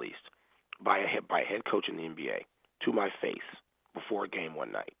ago at least, by a head coach in the NBA to my face before a game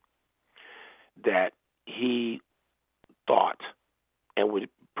one night, that he thought and would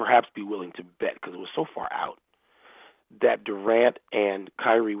perhaps be willing to bet, because it was so far out, that Durant and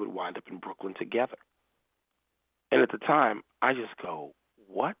Kyrie would wind up in Brooklyn together. And at the time, I just go,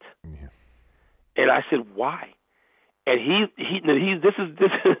 what? Yeah. And I said, why? And this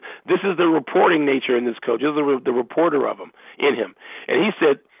is the reporting nature in this coach. This is the reporter of him in him. And he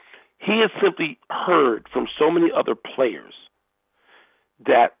said he has simply heard from so many other players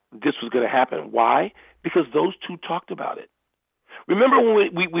that this was going to happen. Why? Because those two talked about it. Remember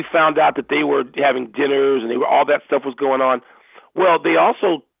when we found out that they were having dinners and all that stuff was going on? Well, they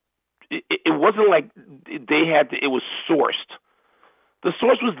also, it wasn't like it was sourced. The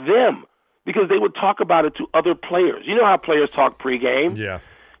source was them, because they would talk about it to other players. You know how players talk pregame? Yeah.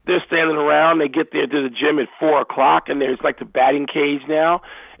 They're standing around, they get there to the gym at 4 o'clock, and there's like the batting cage now,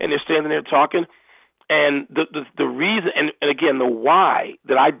 and they're standing there talking. And the reason, and again, the why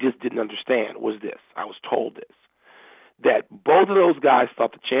that I just didn't understand was this. I was told this, that both of those guys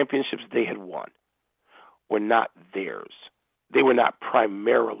thought the championships they had won were not theirs. They were not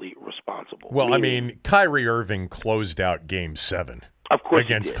primarily responsible. Well, Kyrie Irving closed out Game 7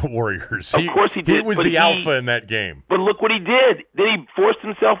 against the Warriors. Of course he did. He was the alpha in that game. But look what he did. Then he forced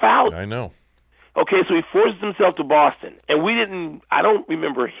himself out. I know. Okay, so he forces himself to Boston. And I don't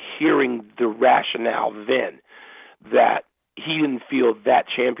remember hearing the rationale then that he didn't feel that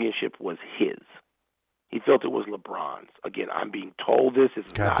championship was his. He felt it was LeBron's. Again, I'm being told this. This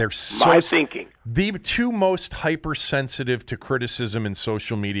is not my thinking. The two most hypersensitive to criticism and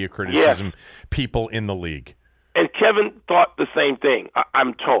social media criticism people in the league. And Kevin thought the same thing.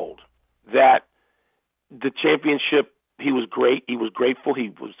 I'm told that the championship, he was great. He was grateful. He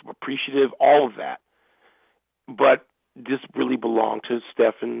was appreciative, all of that. But this really belonged to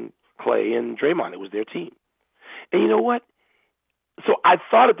Steph and Clay and Draymond. It was their team. And you know what? So I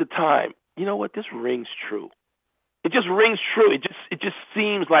thought at the time, you know what? This rings true. It just rings true. It just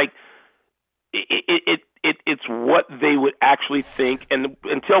seems like it's what they would actually think and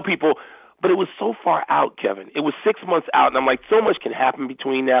tell people. But it was so far out, Kevin. It was 6 months out, and I'm like, so much can happen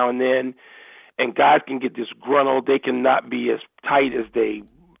between now and then, and guys can get disgruntled. They cannot be as tight as they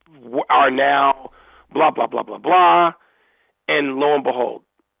are now. Blah blah blah blah blah. And lo and behold,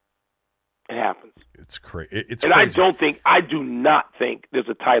 it happens. It's crazy. And crazy. I do not think there's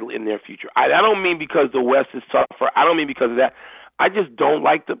a title in their future. I don't mean because the West is tougher. I don't mean because of that. I just don't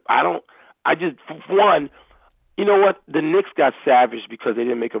like one, you know what? The Knicks got savaged because they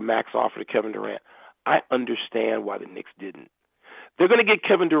didn't make a max offer to Kevin Durant. I understand why the Knicks didn't. They're going to get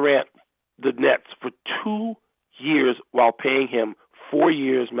Kevin Durant, the Nets, for 2 years while paying him 4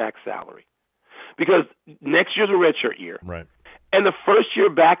 years max salary. Because next year's a redshirt year. Right. And the first year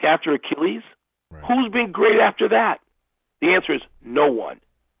back after Achilles, right. Who's been great after that? The answer is no one.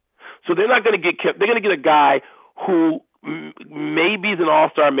 So they're not going to get they're going to get a guy who maybe is an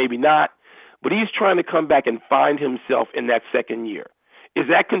all-star, maybe not, but he's trying to come back and find himself in that second year. Is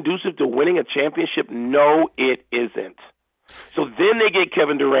that conducive to winning a championship? No, it isn't. So then they get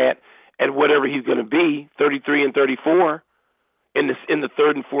Kevin Durant at whatever he's going to be, 33 and 34. In the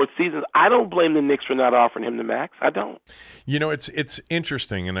third and fourth seasons. I don't blame the Knicks for not offering him the max. I don't. You know, it's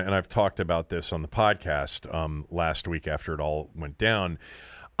interesting, and I've talked about this on the podcast last week after it all went down.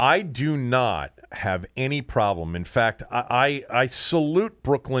 I do not have any problem. In fact, I salute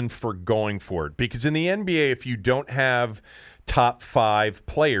Brooklyn for going for it, because in the NBA, if you don't have top 5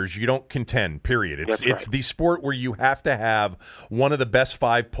 players, you don't contend, period. It's the sport where you have to have one of the best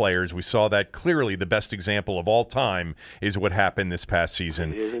 5 players. We saw that clearly. The best example of all time is what happened this past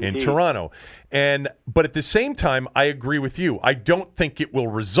season in Toronto. But at the same time, I agree with you. I don't think it will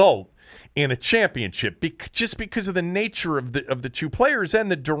result in a championship, just because of the nature of the two players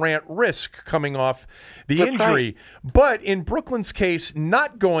and the Durant risk coming off the injury. Right. But in Brooklyn's case,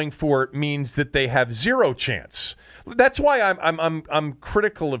 not going for it means that they have zero chance. That's why I'm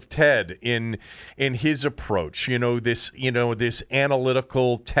critical of Ted in his approach. This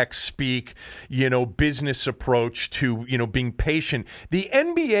analytical tech speak, business approach to being patient. The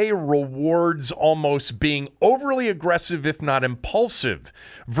NBA rewards almost being overly aggressive, if not impulsive,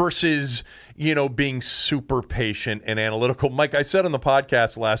 versus being super patient and analytical. Mike, I said on the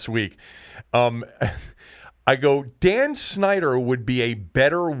podcast last week, I go, Dan Snyder would be a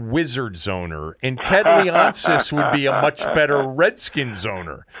better Wizards owner, and Ted Leonsis would be a much better Redskins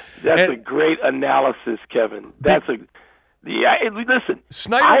owner. That's a great analysis, Kevin. Listen,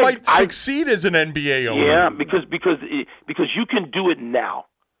 Snyder might succeed as an NBA owner. Yeah, because you can do it now.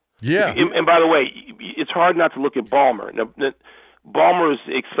 Yeah. And by the way, it's hard not to look at Ballmer. Now, Ballmer's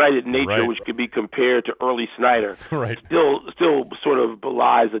excited nature, right, which could be compared to early Snyder, right, still sort of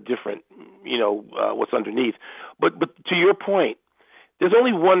belies a different, what's underneath. But to your point, there's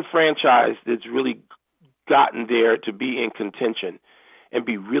only one franchise that's really gotten there to be in contention and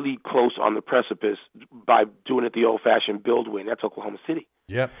be really close on the precipice by doing it the old-fashioned build way, and that's Oklahoma City.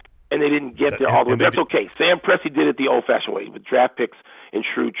 Yep. And they didn't get there all the way. That's okay. Sam Presti did it the old-fashioned way with draft picks and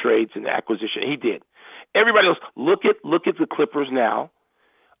shrewd trades and acquisition. He did. Everybody else, look at the Clippers now.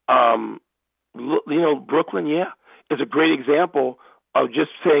 Brooklyn, is a great example of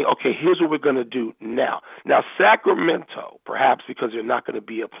just saying, okay, here's what we're going to do now. Now, Sacramento, perhaps because they're not going to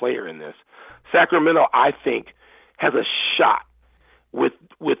be a player in this, Sacramento, I think, has a shot with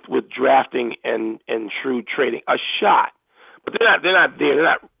drafting and shrewd trading, a shot, but they're not there. They're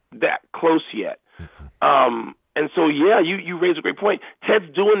not that close yet. And so, you raise a great point.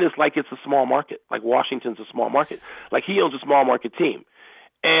 Ted's doing this like it's a small market, like Washington's a small market, like he owns a small market team.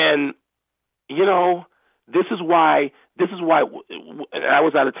 And, this is why, and I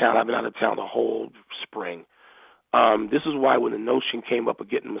was out of town. I've been out of town the whole spring. This is why when the notion came up of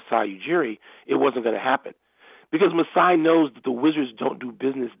getting Masai Ujiri, it wasn't going to happen. Because Masai knows that the Wizards don't do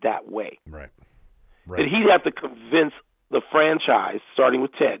business that way. Right. That he'd have to convince the franchise, starting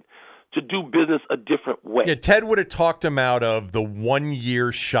with Ted, to do business a different way. Yeah, Ted would have talked him out of the 1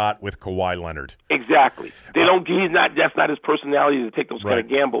 year shot with Kawhi Leonard. Exactly. That's not his personality to take those kind of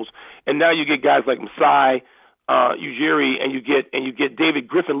gambles. And now you get guys like Masai, Ujiri, and you get David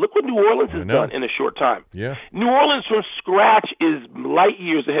Griffin. Look what New Orleans has done in a short time. Yeah. New Orleans from scratch is light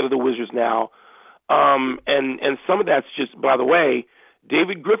years ahead of the Wizards now. And some of that's just, by the way,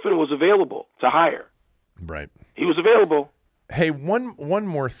 David Griffin was available to hire. Right. He was available. Hey, one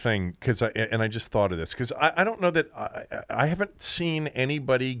more thing, because I just thought of this, because I don't know that I haven't seen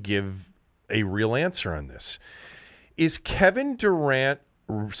anybody give a real answer on this. Is Kevin Durant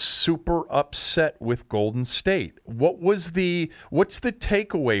super upset with Golden State? What's the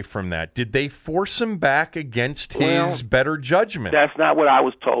takeaway from that? Did they force him back against his better judgment? That's not what I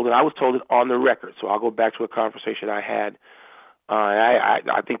was told, and I was told it on the record. So I'll go back to a conversation I had.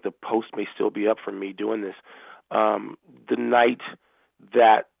 I think the post may still be up for me doing this. The night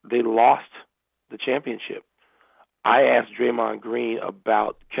that they lost the championship, I asked Draymond Green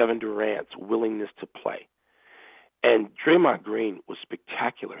about Kevin Durant's willingness to play. And Draymond Green was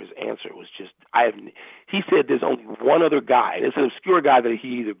spectacular. His answer was just, he said there's only one other guy, and it's an obscure guy that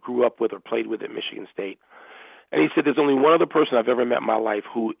he either grew up with or played with at Michigan State. And he said there's only one other person I've ever met in my life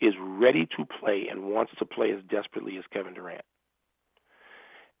who is ready to play and wants to play as desperately as Kevin Durant.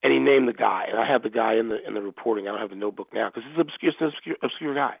 And he named the guy, and I have the guy in the reporting. I don't have the notebook now because it's an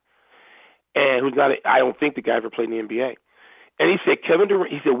obscure guy, and who's not. I don't think the guy ever played in the NBA. And he said Kevin Durant.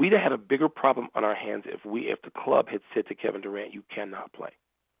 He said we'd have had a bigger problem on our hands if the club had said to Kevin Durant, "You cannot play."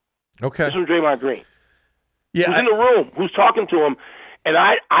 Okay. This was Draymond Green. Yeah, who's in the room? Who's talking to him? And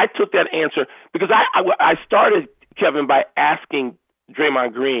I took that answer because I started, Kevin, by asking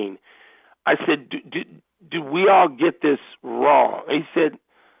Draymond Green. I said, "Do we all get this wrong?" And he said,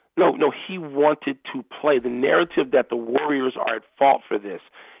 No, he wanted to play. The narrative that the Warriors are at fault for this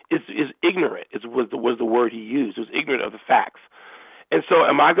is ignorant. Was the word he used. It was ignorant of the facts. And so,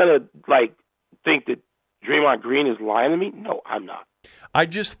 am I going to think that Draymond Green is lying to me? No, I'm not. I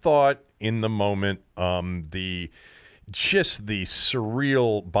just thought in the moment, the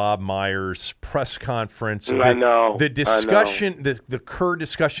surreal Bob Myers press conference. The discussion, the Kerr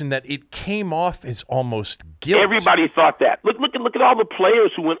discussion, that it came off as almost guilt. Everybody thought that. Look at all the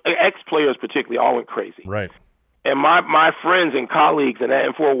players who went, ex-players particularly, all went crazy. Right. And my friends and colleagues,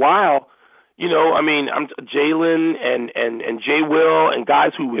 and for a while, I'm Jalen and Jay Will and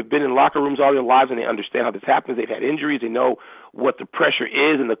guys who have been in locker rooms all their lives and they understand how this happens. They've had injuries. They know what the pressure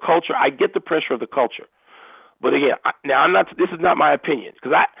is and the culture. I get the pressure of the culture. But again, this is not my opinion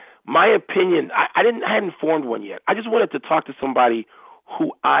because my opinion, I hadn't formed one yet. I just wanted to talk to somebody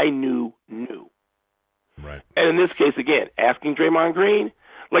who I knew. Right. And in this case, again, asking Draymond Green,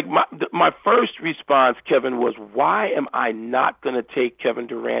 like my first response, Kevin, was, why am I not going to take Kevin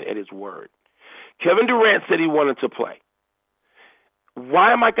Durant at his word? Kevin Durant said he wanted to play.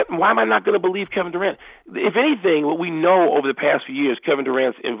 Why am I not going to believe Kevin Durant? If anything, what we know over the past few years, Kevin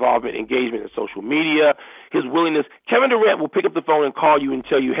Durant's involvement, engagement in social media, his willingness, Kevin Durant will pick up the phone and call you and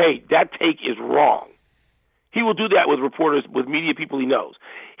tell you, hey, that take is wrong. He will do that with reporters, with media people he knows.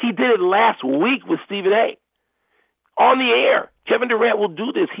 He did it last week with Stephen A. On the air. Kevin Durant will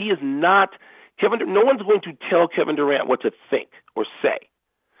do this. He is not no one's going to tell Kevin Durant what to think or say.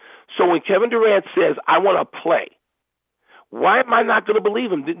 So when Kevin Durant says, I want to play, why am I not going to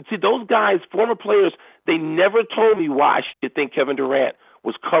believe him? See, those guys, former players, they never told me why I should think Kevin Durant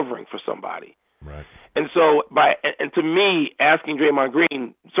was covering for somebody. Right. And so, to me, asking Draymond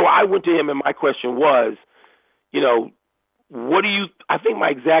Green, so I went to him and my question was, I think my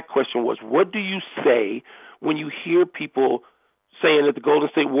exact question was, what do you say when you hear people saying that the Golden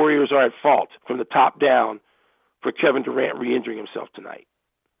State Warriors are at fault from the top down for Kevin Durant re-injuring himself tonight?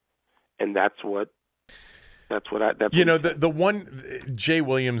 And that's what the one, Jay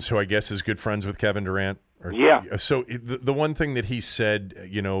Williams, who I guess is good friends with Kevin Durant. Yeah. So the one thing that he said,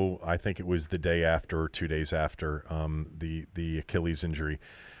 I think it was the day after or 2 days after the Achilles injury,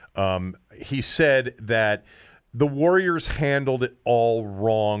 he said that the Warriors handled it all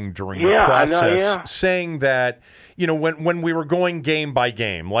wrong during the process, saying that, when we were going game by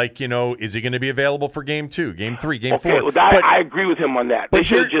game, like, is he going to be available for game 2, game 3, game 4? Well, I agree with him on that. They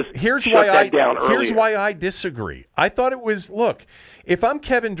should have just shut that down earlier. Here's why I disagree. I thought it was, look, if I'm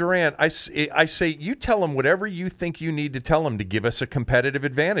Kevin Durant, I say you tell him whatever you think you need to tell him to give us a competitive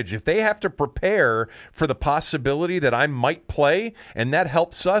advantage. If they have to prepare for the possibility that I might play and that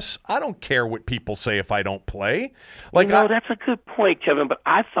helps us, I don't care what people say if I don't play. That's a good point, Kevin, but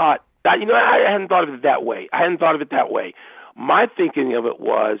I thought that, I hadn't thought of it that way. My thinking of it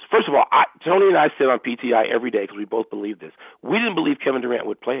was, first of all, Tony and I sit on PTI every day because we both believe this. We didn't believe Kevin Durant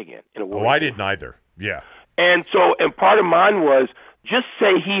would play again in a World I didn't either. Yeah. And part of mine was just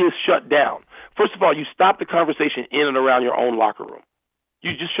say he is shut down. First of all, you stop the conversation in and around your own locker room.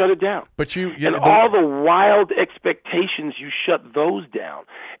 You just shut it down. But all the wild expectations, you shut those down.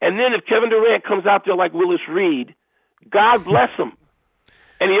 And then if Kevin Durant comes out there like Willis Reed, God bless him.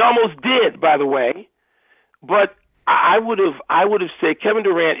 And he almost did, by the way. But I would have said Kevin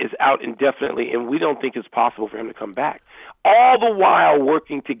Durant is out indefinitely, and we don't think it's possible for him to come back. All the while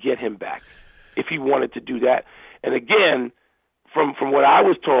working to get him back, if he wanted to do that. And again, from what I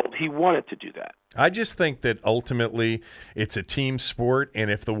was told, he wanted to do that. I just think that ultimately it's a team sport,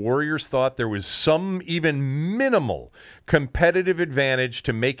 and if the Warriors thought there was some even minimal competitive advantage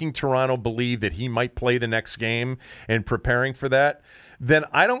to making Toronto believe that he might play the next game and preparing for that, then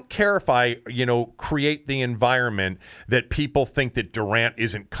I don't care if I, create the environment that people think that Durant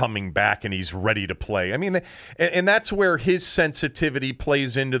isn't coming back and he's ready to play. I mean, and that's where his sensitivity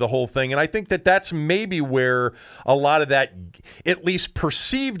plays into the whole thing. And I think that that's maybe where a lot of that, at least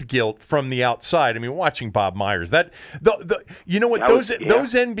perceived guilt from the outside. I mean, watching Bob Myers, those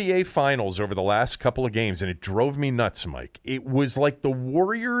NBA finals over the last couple of games, and it drove me nuts, Mike. It was like the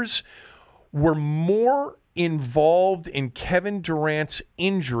Warriors were more involved in Kevin Durant's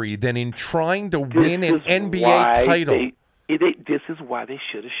injury than in trying to win an NBA title. This is why they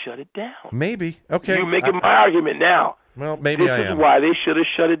should have shut it down. Maybe. Okay. You're making my argument now. Well, maybe I am. This is why they should have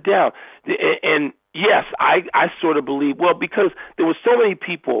shut it down. And yes, I sort of believe, because there were so many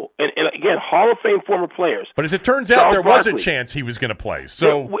people, and again, Hall of Fame former players. But as it turns out, there was a chance he was going to play.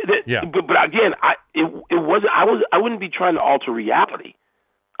 So, yeah. But again, I wouldn't be trying to alter reality.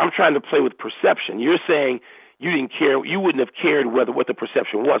 I'm trying to play with perception. You're saying you didn't care. You wouldn't have cared what the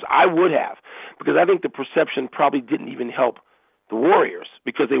perception was. I would have, because I think the perception probably didn't even help the Warriors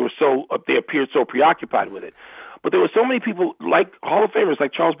because they appeared so preoccupied with it. But there were so many people like Hall of Famers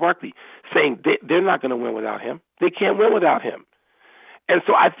like Charles Barkley saying they're not going to win without him. They can't win without him. And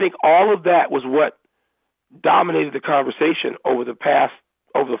so I think all of that was what dominated the conversation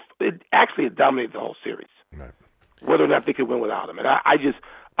it dominated the whole series. Right. Whether or not they could win without him. And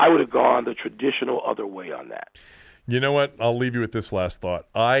I would have gone the traditional other way on that. You know what? I'll leave you with this last thought.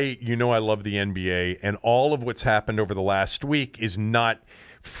 I love the NBA, and all of what's happened over the last week is not,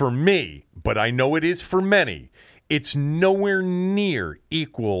 for me, but I know it is for many, it's nowhere near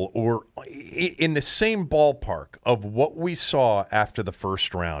equal or in the same ballpark of what we saw after the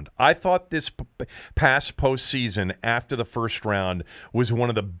first round. I thought this past postseason after the first round was one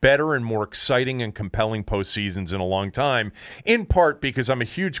of the better and more exciting and compelling postseasons in a long time, in part because I'm a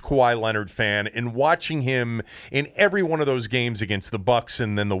huge Kawhi Leonard fan, and watching him in every one of those games against the Bucks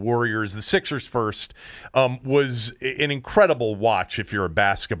and then the Warriors, the Sixers first, was an incredible watch if you're a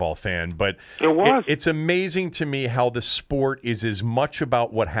basketball fan. But it's amazing to me how the sport is as much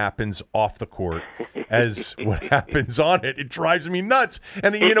about what happens off the court as what happens on it. It drives me nuts.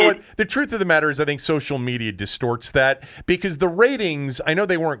 And you know what? The truth of the matter is I think social media distorts that, because the ratings, I know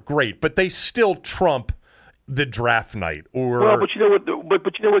they weren't great, but they still trump the draft night. But you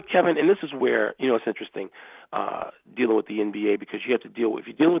know what, Kevin, and this is where, it's interesting dealing with the NBA, because if you're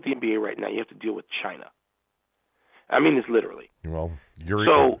dealing with the NBA right now, you have to deal with China. I mean this literally. Well,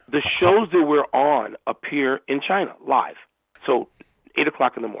 the shows that we're on appear in China live. So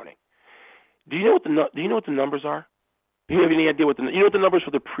 8:00 in the morning. Do you know what the numbers are? Do you have any idea what the numbers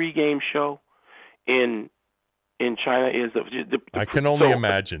for the pregame show in China is? I can only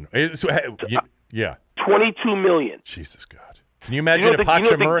imagine. Yeah. 22 million. Jesus God. Can you imagine if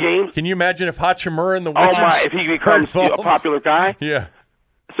Hachimura? Can you imagine if Hachimura and the Wizards? Oh my! If he becomes a popular guy. Yeah.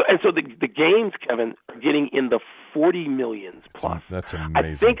 So the games, Kevin, are getting in the 40 millions plus. That's amazing.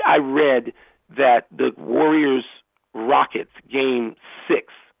 I think I read that the Warriors Rockets game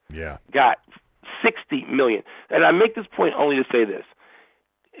 6 got 60 million. And I make this point only to say this: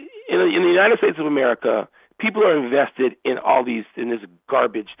 in the United States of America, people are invested in this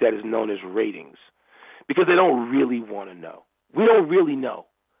garbage that is known as ratings, because they don't really want to know. We don't really know.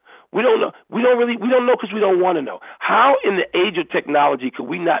 We don't know. We don't know because we don't want to know. How in the age of technology could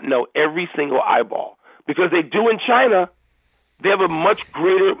we not know every single eyeball? Because they do in China. They have a much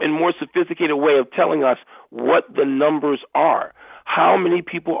greater and more sophisticated way of telling us what the numbers are, how many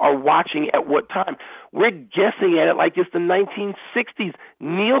people are watching at what time. We're guessing at it like it's the 1960s.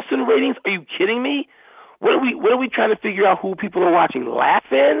 Nielsen ratings? Are you kidding me? What are we trying to figure out who people are watching? Laugh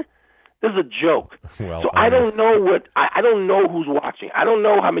in? This is a joke. Well, so I don't know I don't know who's watching. I don't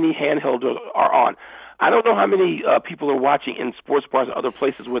know how many handhelds are on. I don't know how many people are watching in sports bars or other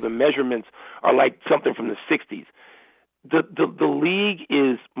places where the measurements are like something from the 60s. The league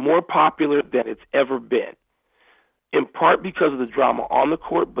is more popular than it's ever been, in part because of the drama on the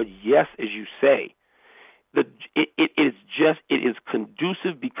court, but yes, as you say, it is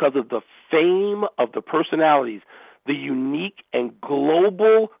conducive because of the fame of the personalities, the unique and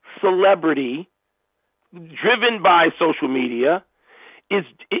global celebrity driven by social media. It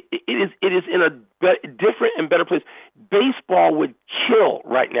is in a different and better place. Baseball would kill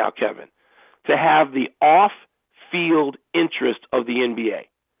right now, Kevin, to have the off-field interest of the NBA.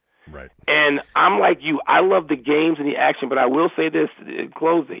 Right. And I'm like you. I love the games and the action, but I will say this in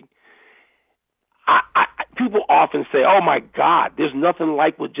closing. People often say, oh, my God, there's nothing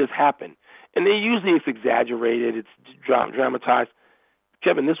like what just happened. And usually it's exaggerated, it's dramatized.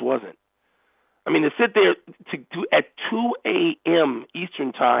 Kevin, this wasn't. I mean, to sit there at 2 a.m.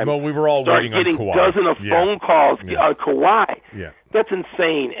 Eastern time, well, we were all waiting on Kawhi. Getting dozens of phone calls on Kawhi. Yeah. That's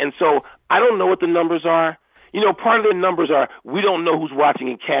insane. And so I don't know what the numbers are. Part of the numbers are we don't know who's watching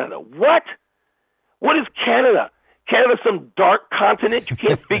in Canada. What? What is Canada? Canada's some dark continent. You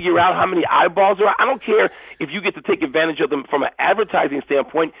can't figure out how many eyeballs there are. I don't care if you get to take advantage of them from an advertising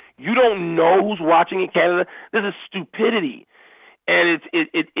standpoint. You don't know who's watching in Canada. This is stupidity. And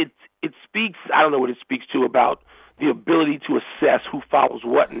it speaks, I don't know what it speaks to about the ability to assess who follows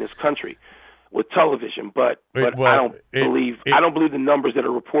what in this country with television, but I don't believe the numbers that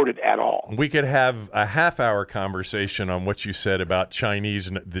are reported at all. We could have a half-hour conversation on what you said about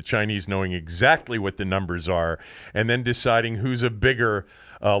the Chinese knowing exactly what the numbers are, and then deciding who's a bigger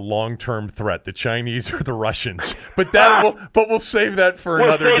long-term threat, the Chinese or the Russians. But we'll save that for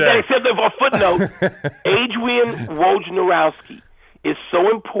another day. Except a footnote, Adrian Wojnarowski is so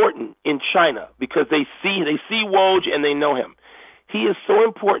important in China because they see Woj and they know him. He is so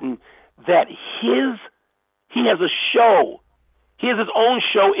important that he has a show. He has his own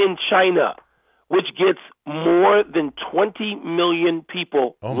show in China, which gets more than 20 million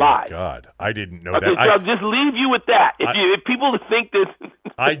people live. Oh, my God. I didn't know that. So I'll just leave you with that. If people think this...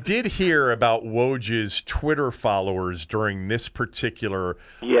 I did hear about Woj's Twitter followers during this particular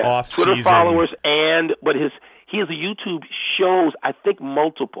off-season. Twitter followers, but he has a YouTube shows, I think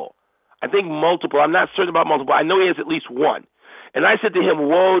multiple. I'm not certain about multiple. I know he has at least one. And I said to him,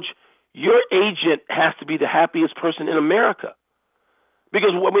 Woj, your agent has to be the happiest person in America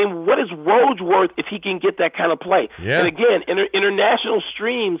Because, I mean, what is Rhodes worth if he can get that kind of play? Yeah. And again, international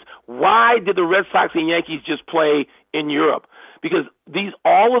streams, why did the Red Sox and Yankees just play in Europe? Because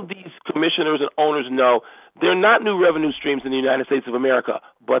all of these commissioners and owners know they're not new revenue streams in the United States of America,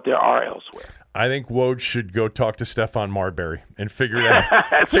 but there are elsewhere. I think Woj should go talk to Stephon Marbury and figure out,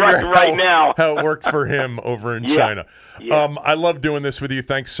 now how it worked for him over in China. Yeah. I love doing this with you.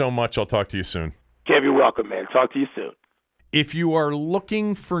 Thanks so much. I'll talk to you soon. Kev, you're welcome, man. Talk to you soon. If you are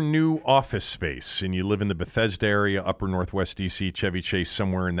looking for new office space and you live in the Bethesda area, upper northwest D.C., Chevy Chase,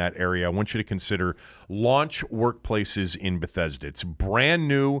 somewhere in that area, I want you to consider Launch Workplaces in Bethesda. It's brand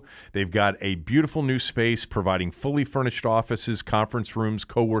new. They've got a beautiful new space providing fully furnished offices, conference rooms,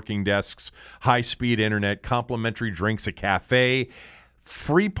 co-working desks, high-speed internet, complimentary drinks, a cafe,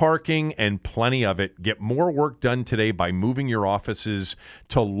 free parking, and plenty of it. Get more work done today by moving your offices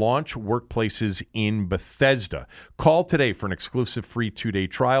to Launch Workplaces in Bethesda. Call today for an exclusive free 2-day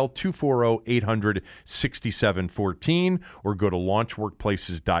trial, 240-800-6714, or go to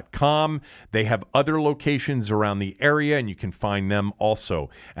launchworkplaces.com. They have other locations around the area, and you can find them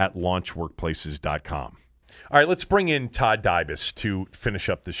also at launchworkplaces.com. All right, let's bring in Todd Dybus to finish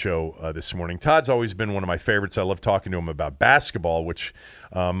up the show this morning. Todd's always been one of my favorites. I love talking to him about basketball, which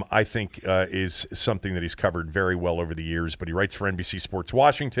I think is something that he's covered very well over the years. But he writes for NBC Sports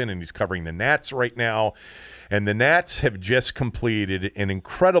Washington, and he's covering the Nats right now. And the Nats have just completed an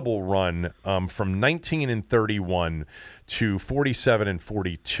incredible run from 19-31 to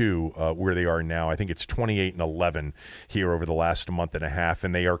 47-42, where they are now. I think it's 28-11 here over the last month and a half,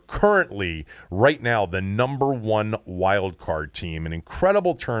 and they are currently, right now, the number one wild card team. An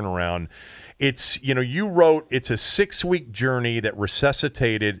incredible turnaround. It's, you wrote it's a 6-week journey that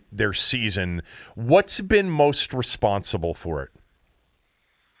resuscitated their season. What's been most responsible for it?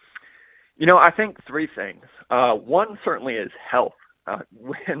 I think three things. One certainly is health.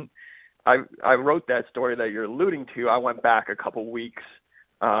 When I wrote that story that you're alluding to, I went back a couple weeks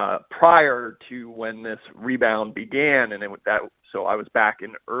prior to when this rebound began, and so I was back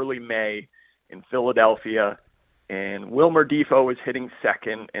in early May in Philadelphia, and Wilmer Defoe was hitting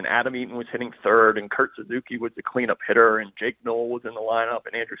second, and Adam Eaton was hitting third, and Kurt Suzuki was the cleanup hitter, and Jake Knoll was in the lineup,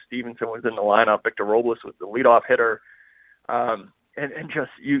 and Andrew Stevenson was in the lineup. Victor Robles was the leadoff hitter. And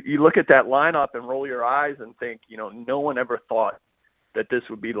just you look at that lineup and roll your eyes and think, no one ever thought that this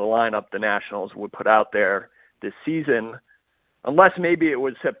would be the lineup the Nationals would put out there this season, unless maybe it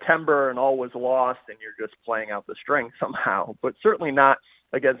was September and all was lost and you're just playing out the string somehow, but certainly not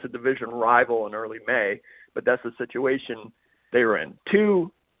against a division rival in early May. But that's the situation they were in.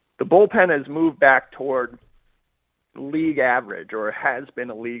 Two, the bullpen has moved back toward league average, or has been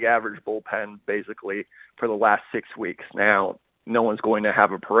a league average bullpen basically for the last 6 weeks. Now, no one's going to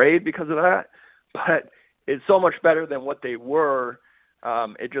have a parade because of that, but it's so much better than what they were.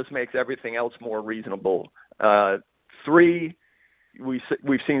 It just makes everything else more reasonable. Three, we've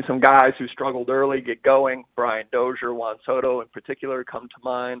seen some guys who struggled early get going. Brian Dozier, Juan Soto in particular come to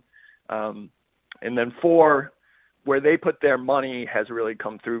mind. And then four, where they put their money has really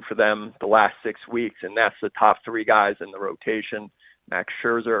come through for them the last 6 weeks, and that's the top three guys in the rotation. Max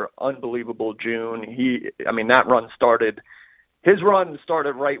Scherzer, unbelievable June. His run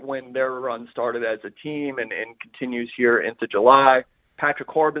started right when their run started as a team and continues here into July. Patrick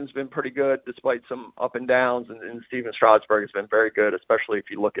Corbin's been pretty good despite some up and downs, and Steven Strasburg has been very good, especially if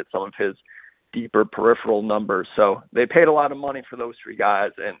you look at some of his deeper peripheral numbers. So they paid a lot of money for those three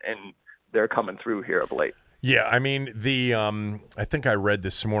guys, and they're coming through here of late. Yeah, I mean, I think I read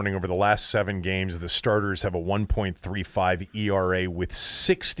this morning over the last 7 games, the starters have a 1.35 ERA with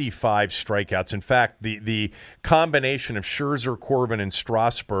 65 strikeouts. In fact, the combination of Scherzer, Corbin, and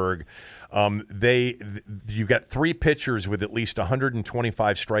Strasburg, you've got 3 pitchers with at least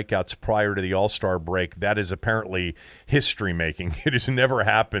 125 strikeouts prior to the All-Star break. That is apparently history-making. It has never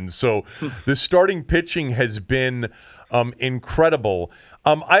happened. So the starting pitching has been incredible.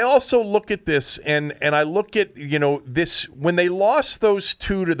 I also look at this, and I look at, this, when they lost those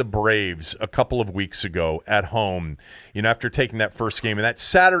 2 to the Braves a couple of weeks ago at home, after taking that first game, and that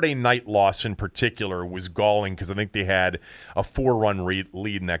Saturday night loss in particular was galling because I think they had a 4-run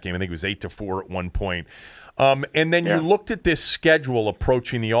lead in that game. I think it was 8-4 at one point. And then you looked at this schedule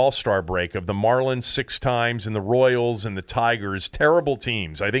approaching the All-Star break of the Marlins 6 times and the Royals and the Tigers, terrible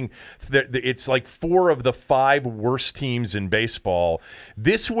teams. I think it's like 4 of the 5 worst teams in baseball.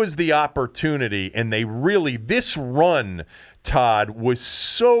 This was the opportunity, and this run, Todd, was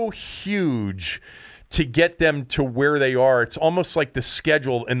so huge to get them to where they are. It's almost like the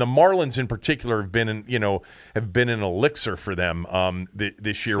schedule, and the Marlins in particular have been an elixir for them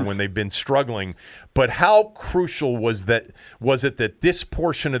this year when they've been struggling. But how crucial was it that this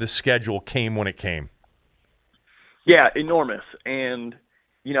portion of the schedule came when it came? Yeah, enormous. And,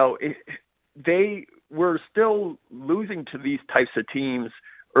 they were still losing to these types of teams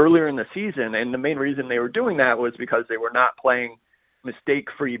earlier in the season, and the main reason they were doing that was because they were not playing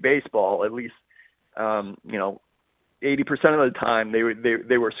mistake-free baseball. At least 80% of the time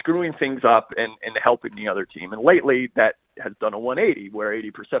they were screwing things up and helping the other team. And lately that has done a 180, where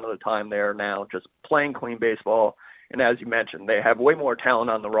 80% of the time they're now just playing clean baseball. And as you mentioned, they have way more talent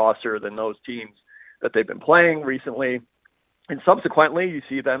on the roster than those teams that they've been playing recently. And subsequently, you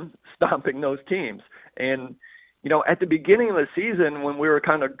see them stomping those teams. And, at the beginning of the season, when we were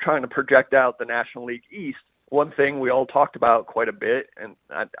kind of trying to project out the National League East, one thing we all talked about quite a bit, and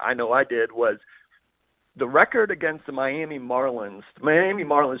I know I did, was the record against the Miami Marlins. The Miami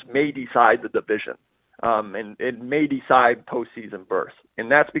Marlins may decide the division, and it may decide postseason berth.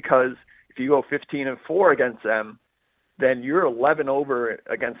 And that's because if you go 15-4 against them, then you're 11 over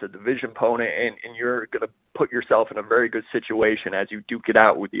against a division opponent, and you're going to put yourself in a very good situation as you duke it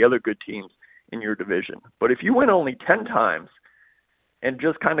out with the other good teams in your division. But if you win only 10 times and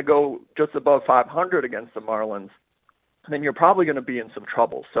just kind of go just above 500 against the Marlins, then you're probably going to be in some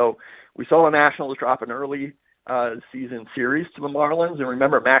trouble. So we saw the Nationals drop an early season series to the Marlins. And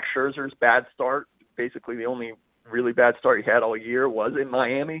remember, Max Scherzer's bad start, basically the only really bad start he had all year, was in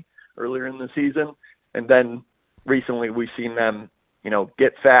Miami earlier in the season. And then recently we've seen them,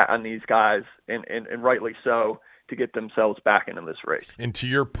 get fat on these guys, and rightly so, to get themselves back into this race. And to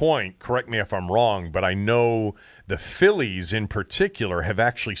your point, correct me if I'm wrong, but I know the Phillies in particular have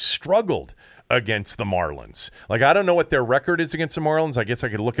actually struggled against the Marlins. Like, I don't know what their record is against the Marlins. I guess I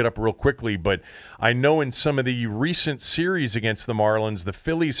could look it up real quickly, but I know in some of the recent series against the Marlins, the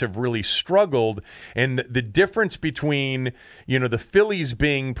Phillies have really struggled. And the difference between, the Phillies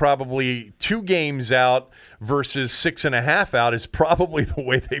being probably 2 games out versus 6.5 out is probably the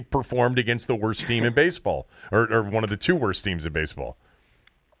way they've performed against the worst team in baseball, or one of the 2 worst teams in baseball.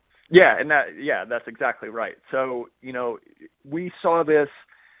 Yeah, and that's exactly right. So, we saw this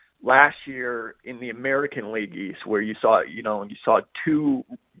last year in the American League East, where you saw 2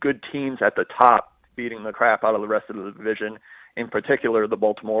 good teams at the top beating the crap out of the rest of the division, in particular the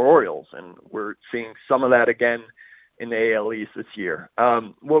Baltimore Orioles. And we're seeing some of that again in the AL East this year.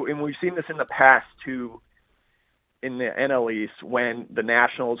 And we've seen this in the past too, in the NL East, when the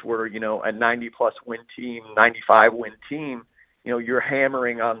Nationals were, a 90-plus win team, 95-win team. You're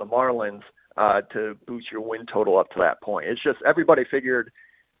hammering on the Marlins to boost your win total up to that point. It's just everybody figured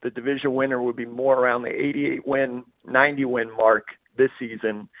the division winner would be more around the 88-win, 90-win mark this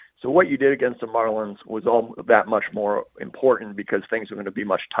season. So what you did against the Marlins was all that much more important, because things are going to be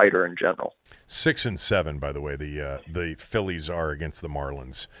much tighter in general. 6-7, by the way, the Phillies are against the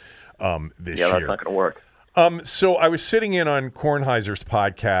Marlins this year. Yeah, that's not going to work. So I was sitting in on Kornheiser's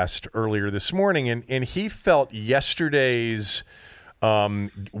podcast earlier this morning, and he felt yesterday's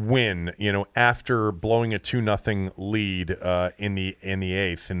win, after blowing a 2-0 lead in the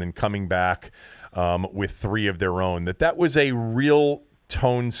 8th, and then coming back with 3 of their own, that was a real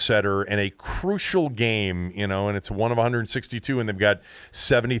tone setter and a crucial game, and it's one of 162, and they've got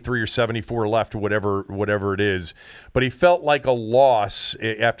 73 or 74 left, whatever it is. But he felt like a loss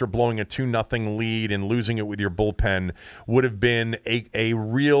after blowing a 2-0 lead and losing it with your bullpen would have been a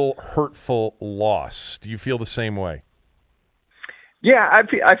real hurtful loss. Do you feel the same way? Yeah,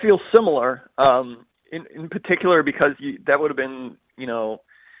 I feel similar, in particular because that would have been,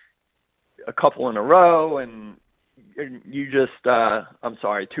 a couple in a row, and you just, 2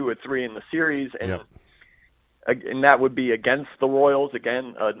 or 3 in the series, and yep. And that would be against the Royals,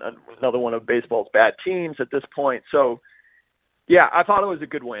 again, another one of baseball's bad teams at this point. So, yeah, I thought it was a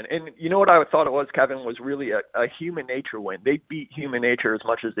good win. And you know what I thought it was, Kevin, was really a human nature win. They beat human nature as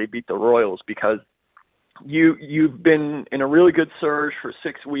much as they beat the Royals, because You've been in a really good surge for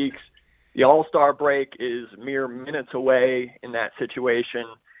 6 weeks. The All-Star break is mere minutes away in that situation,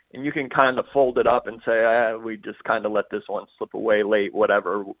 and you can kind of fold it up and say, we just kind of let this one slip away late,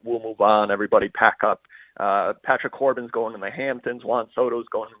 whatever. We'll move on. Everybody pack up. Patrick Corbin's going to the Hamptons. Juan Soto's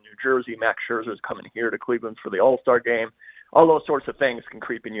going to New Jersey. Max Scherzer's coming here to Cleveland for the All-Star game. All those sorts of things can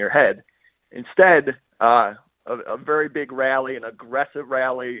creep in your head. Instead, a very big rally, an aggressive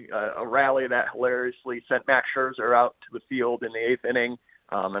rally, a rally that hilariously sent Max Scherzer out to the field in the 8th inning,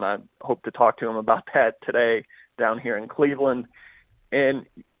 and I hope to talk to him about that today down here in Cleveland. And,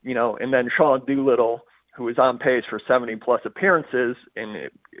 and then Sean Doolittle, who is on pace for 70-plus appearances and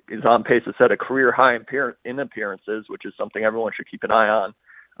is on pace to set a career high in appearances, which is something everyone should keep an eye on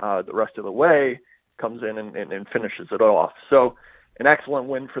the rest of the way, comes in and finishes it off. So an excellent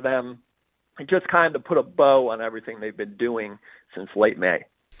win for them. It just kind of put a bow on everything they've been doing since late May.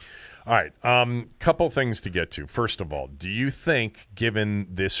 All right, couple things to get to. First of all, do you think, given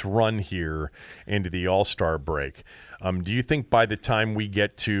this run here into the All-Star break, do you think by the time we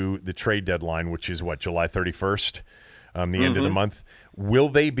get to the trade deadline, which is, July 31st, the end of the month, will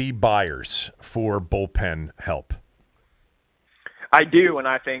they be buyers for bullpen help? I do, and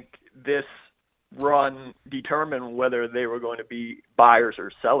I think this run determined whether they were going to be buyers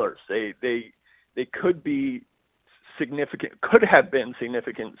or sellers. They could be could have been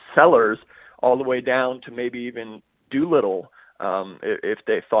significant sellers all the way down to maybe even Doolittle if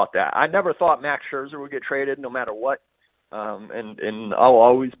they thought that. I never thought Max Scherzer would get traded no matter what, and I'll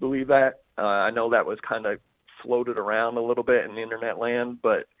always believe that. I know that was kind of floated around a little bit in the internet land,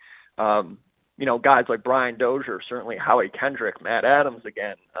 but guys like Brian Dozier, certainly Howie Kendrick, Matt Adams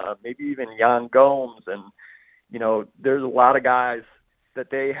again, maybe even Yan Gomes, and there's a lot of guys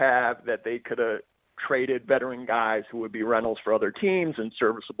that they have that they could have traded, veteran guys who would be rentals for other teams and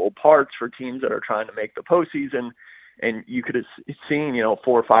serviceable parts for teams that are trying to make the postseason. And you could have seen,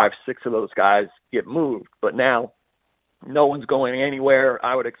 4, 5, 6 of those guys get moved. But now no one's going anywhere.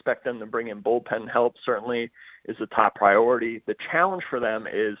 I would expect them to bring in bullpen help, certainly is the top priority. The challenge for them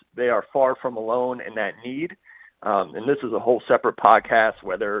is they are far from alone in that need. And this is a whole separate podcast,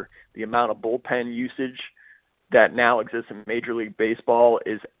 whether the amount of bullpen usage that now exists in Major League Baseball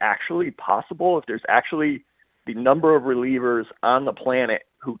is actually possible, if there's actually the number of relievers on the planet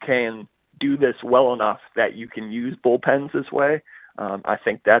who can do this well enough that you can use bullpens this way. I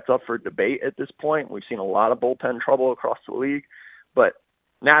think that's up for debate at this point. We've seen a lot of bullpen trouble across the league, but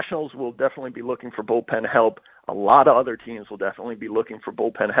Nationals will definitely be looking for bullpen help. A lot of other teams will definitely be looking for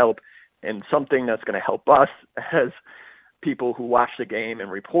bullpen help, and something that's going to help us as people who watch the game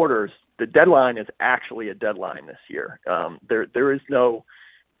and reporters. The deadline is actually a deadline this year. There is no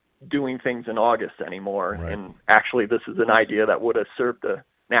doing things in August anymore. Right. And actually, this is an idea that would have served the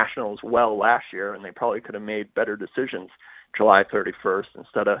Nationals well last year, and they probably could have made better decisions July 31st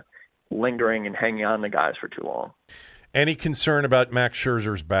instead of lingering and hanging on to guys for too long. Any concern about Max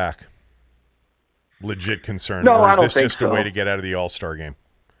Scherzer's back? Legit concern? No, or is I don't this think just so. a way to get out of the All-Star game?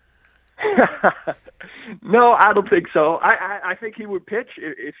 No, I don't think so. I think he would pitch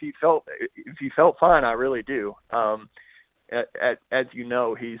if he felt fine. I really do. As you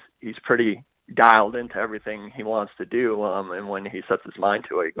know, he's pretty dialed into everything he wants to do, and when he sets his mind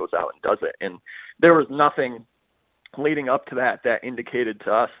to it, he goes out and does it. And there was nothing leading up to that indicated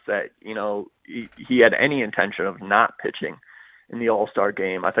to us that he had any intention of not pitching in the All-Star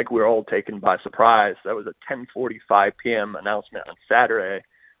game. I think we were all taken by surprise. That was a 10:45 p.m. announcement on Saturday,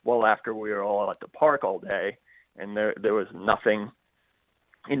 well after we were all at the park all day, and there was nothing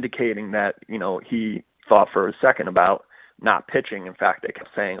indicating that he thought for a second about not pitching. In fact, they kept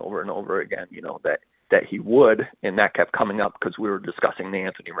saying over and over again that he would, and that kept coming up because we were discussing the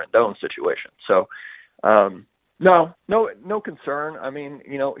Anthony Rendon situation. So no concern. I mean,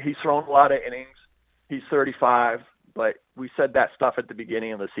 he's thrown a lot of innings. He's 35, but we said that stuff at the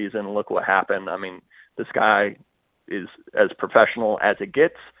beginning of the season. Look what happened. I mean, this guy is as professional as it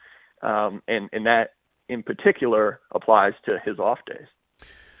gets, and that in particular applies to his off days.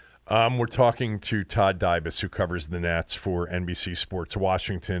 We're talking to Todd Dybus, who covers the Nats for NBC Sports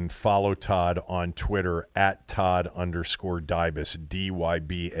Washington. Follow Todd on Twitter at Todd_Dybus,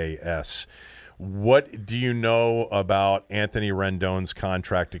 DYBAS. What do you know about Anthony Rendon's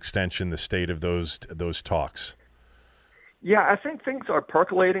contract extension, the state of those talks? Yeah, I think things are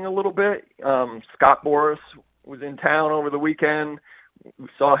percolating a little bit. Scott Boras was in town over the weekend. We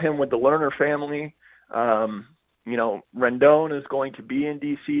saw him with the Lerner family. Rendon is going to be in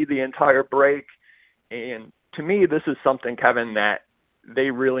D.C. the entire break. And to me, this is something, Kevin, that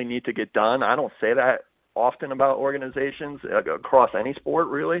they really need to get done. I don't say that often about organizations across any sport,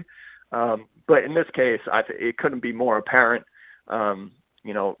 really. But in this case, it couldn't be more apparent.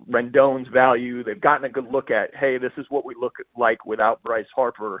 Rendon's value, they've gotten a good look at, hey, this is what we look like without Bryce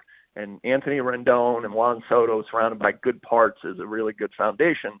Harper. And Anthony Rendon and Juan Soto surrounded by good parts is a really good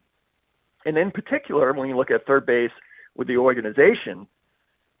foundation. And in particular, when you look at third base with the organization,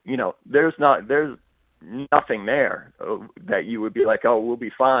 there's nothing there that you would be like, oh, we'll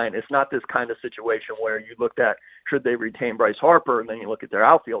be fine. It's not this kind of situation where you looked at, should they retain Bryce Harper? And then you look at their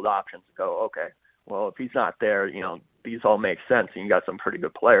outfield options and go, okay, well, if he's not there, these all make sense. And you got some pretty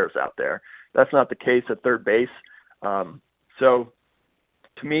good players out there. That's not the case at third base. So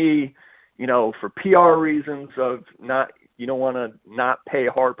to me, for PR reasons of you don't want to not pay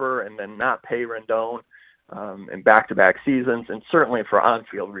Harper and then not pay Rendon in back-to-back seasons, and certainly for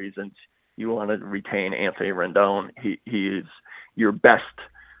on-field reasons, you want to retain Anthony Rendon. He is your best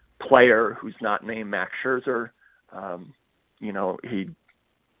player who's not named Max Scherzer. He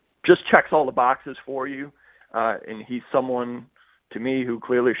just checks all the boxes for you, and he's someone, to me, who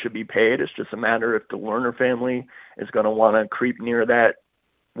clearly should be paid. It's just a matter if the Werner family is going to want to creep near that,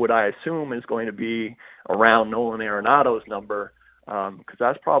 what I assume is going to be around Nolan Arenado's number, because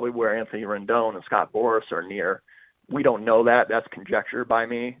that's probably where Anthony Rendon and Scott Boras are near. We don't know that. That's conjecture by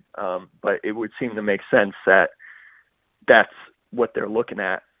me, but it would seem to make sense that that's what they're looking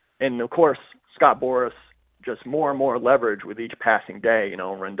at. And, of course, Scott Boras, just more and more leverage with each passing day.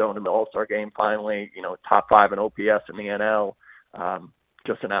 Rendon in the All-Star game finally, top 5 in OPS in the NL,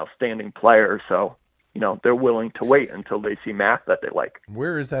 just an outstanding player. So, they're willing to wait until they see math that they like.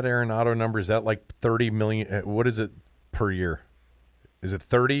 Where is that Arenado number? Is that like 30 million? What is it per year? Is it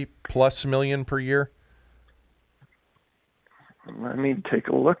 30+ million per year? Let me take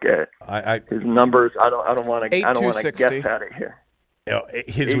a look at his numbers. I don't want to guess at it here.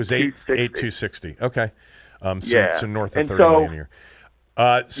 His was 8,260. Okay. So north of 30 million a year.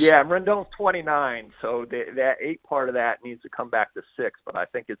 Rendon's 29, so that 8 part of that needs to come back to 6, but I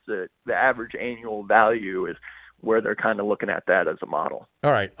think it's the average annual value is where they're kind of looking at that as a model.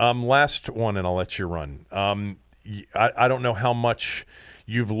 All right, last one, and I'll let you run. I don't know how much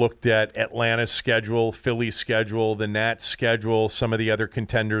you've looked at Atlanta's schedule, Philly's schedule, the Nats' schedule, some of the other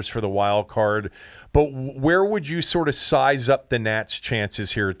contenders for the wild card, but where would you sort of size up the Nats'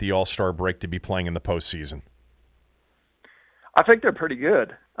 chances here at the All-Star break to be playing in the postseason? I think they're pretty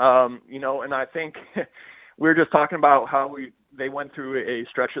good, and I think we were just talking about how they went through a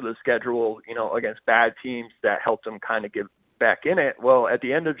stretch of the schedule, against bad teams that helped them kind of get back in it. Well, at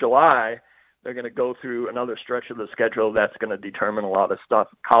the end of July, they're going to go through another stretch of the schedule that's going to determine a lot of stuff.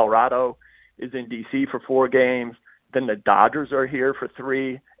 Colorado is in D.C. for 4 games, then the Dodgers are here for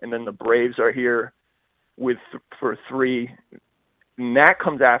 3, and then the Braves are here for 3. And that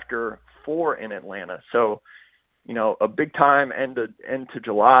comes after 4 in Atlanta. So, a big time end to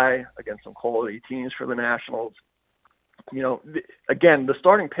July against some quality teams for the Nationals. Again, the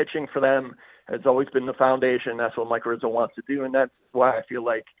starting pitching for them has always been the foundation. That's what Mike Rizzo wants to do, and that's why I feel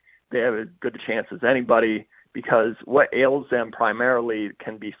like they have as good a chance as anybody, because what ails them primarily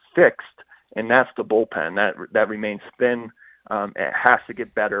can be fixed, and that's the bullpen. That remains thin. It has to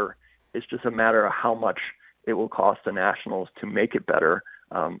get better. It's just a matter of how much it will cost the Nationals to make it better.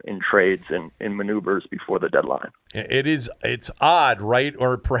 In trades and in maneuvers before the deadline. It's odd, right?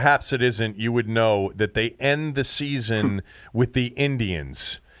 Or perhaps it isn't. You would know that they end the season with the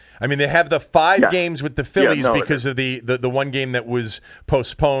Indians. I mean, they have the 5 games with the Phillies because of the one game that was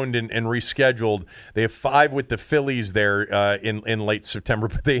postponed and rescheduled. They have 5 with the Phillies there in late September,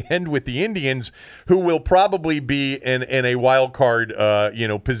 but they end with the Indians, who will probably be in a wild card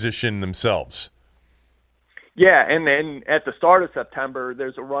position themselves. Yeah, and then at the start of September,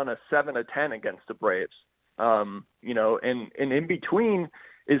 there's a run of 7-10 against the Braves. And in between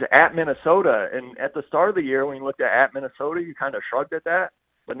is at Minnesota. And at the start of the year, when you looked at Minnesota, you kind of shrugged at that,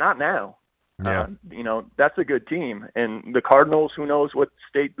 but not now. Yeah. That's a good team. And the Cardinals, who knows what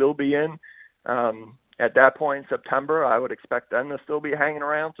state they'll be in at that point in September, I would expect them to still be hanging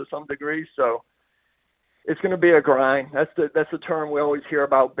around to some degree. So it's going to be a grind. That's the term we always hear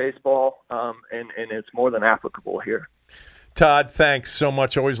about baseball, and it's more than applicable here. Todd, thanks so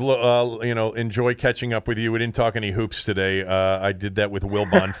much. Always, enjoy catching up with you. We didn't talk any hoops today. I did that with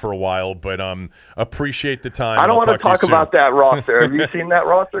Wilbon for a while, but appreciate the time. I don't want to talk about that roster. Have you seen that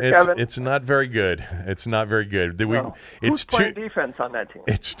roster, Kevin? It's not very good. It's not very good. Who's playing defense on that team?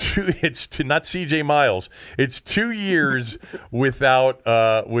 It's not C.J. Miles. It's 2 years without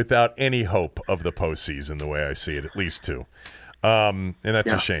any hope of the postseason, the way I see it, at least 2. And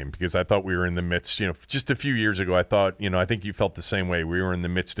that's a shame, because I thought we were in the midst, just a few years ago, I thought, I think you felt the same way. We were in the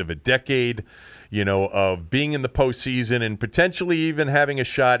midst of a decade, of being in the postseason and potentially even having a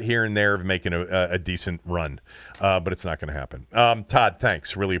shot here and there of making a decent run. But it's not going to happen. Todd,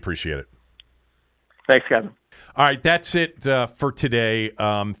 thanks. Really appreciate it. Thanks, Kevin. All right, that's it for today.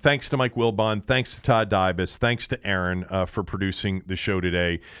 Thanks to Mike Wilbon. Thanks to Todd Dybus. Thanks to Aaron for producing the show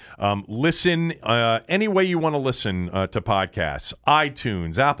today. Listen any way you want to listen to podcasts.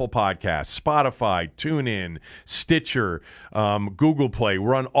 iTunes, Apple Podcasts, Spotify, TuneIn, Stitcher, Google Play.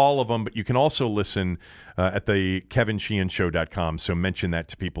 We're on all of them, but you can also listen at the kevinsheehanshow.com, so mention that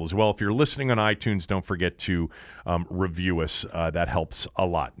to people as well. If you're listening on iTunes, don't forget to review us. That helps a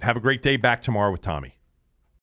lot. Have a great day. Back tomorrow with Tommy.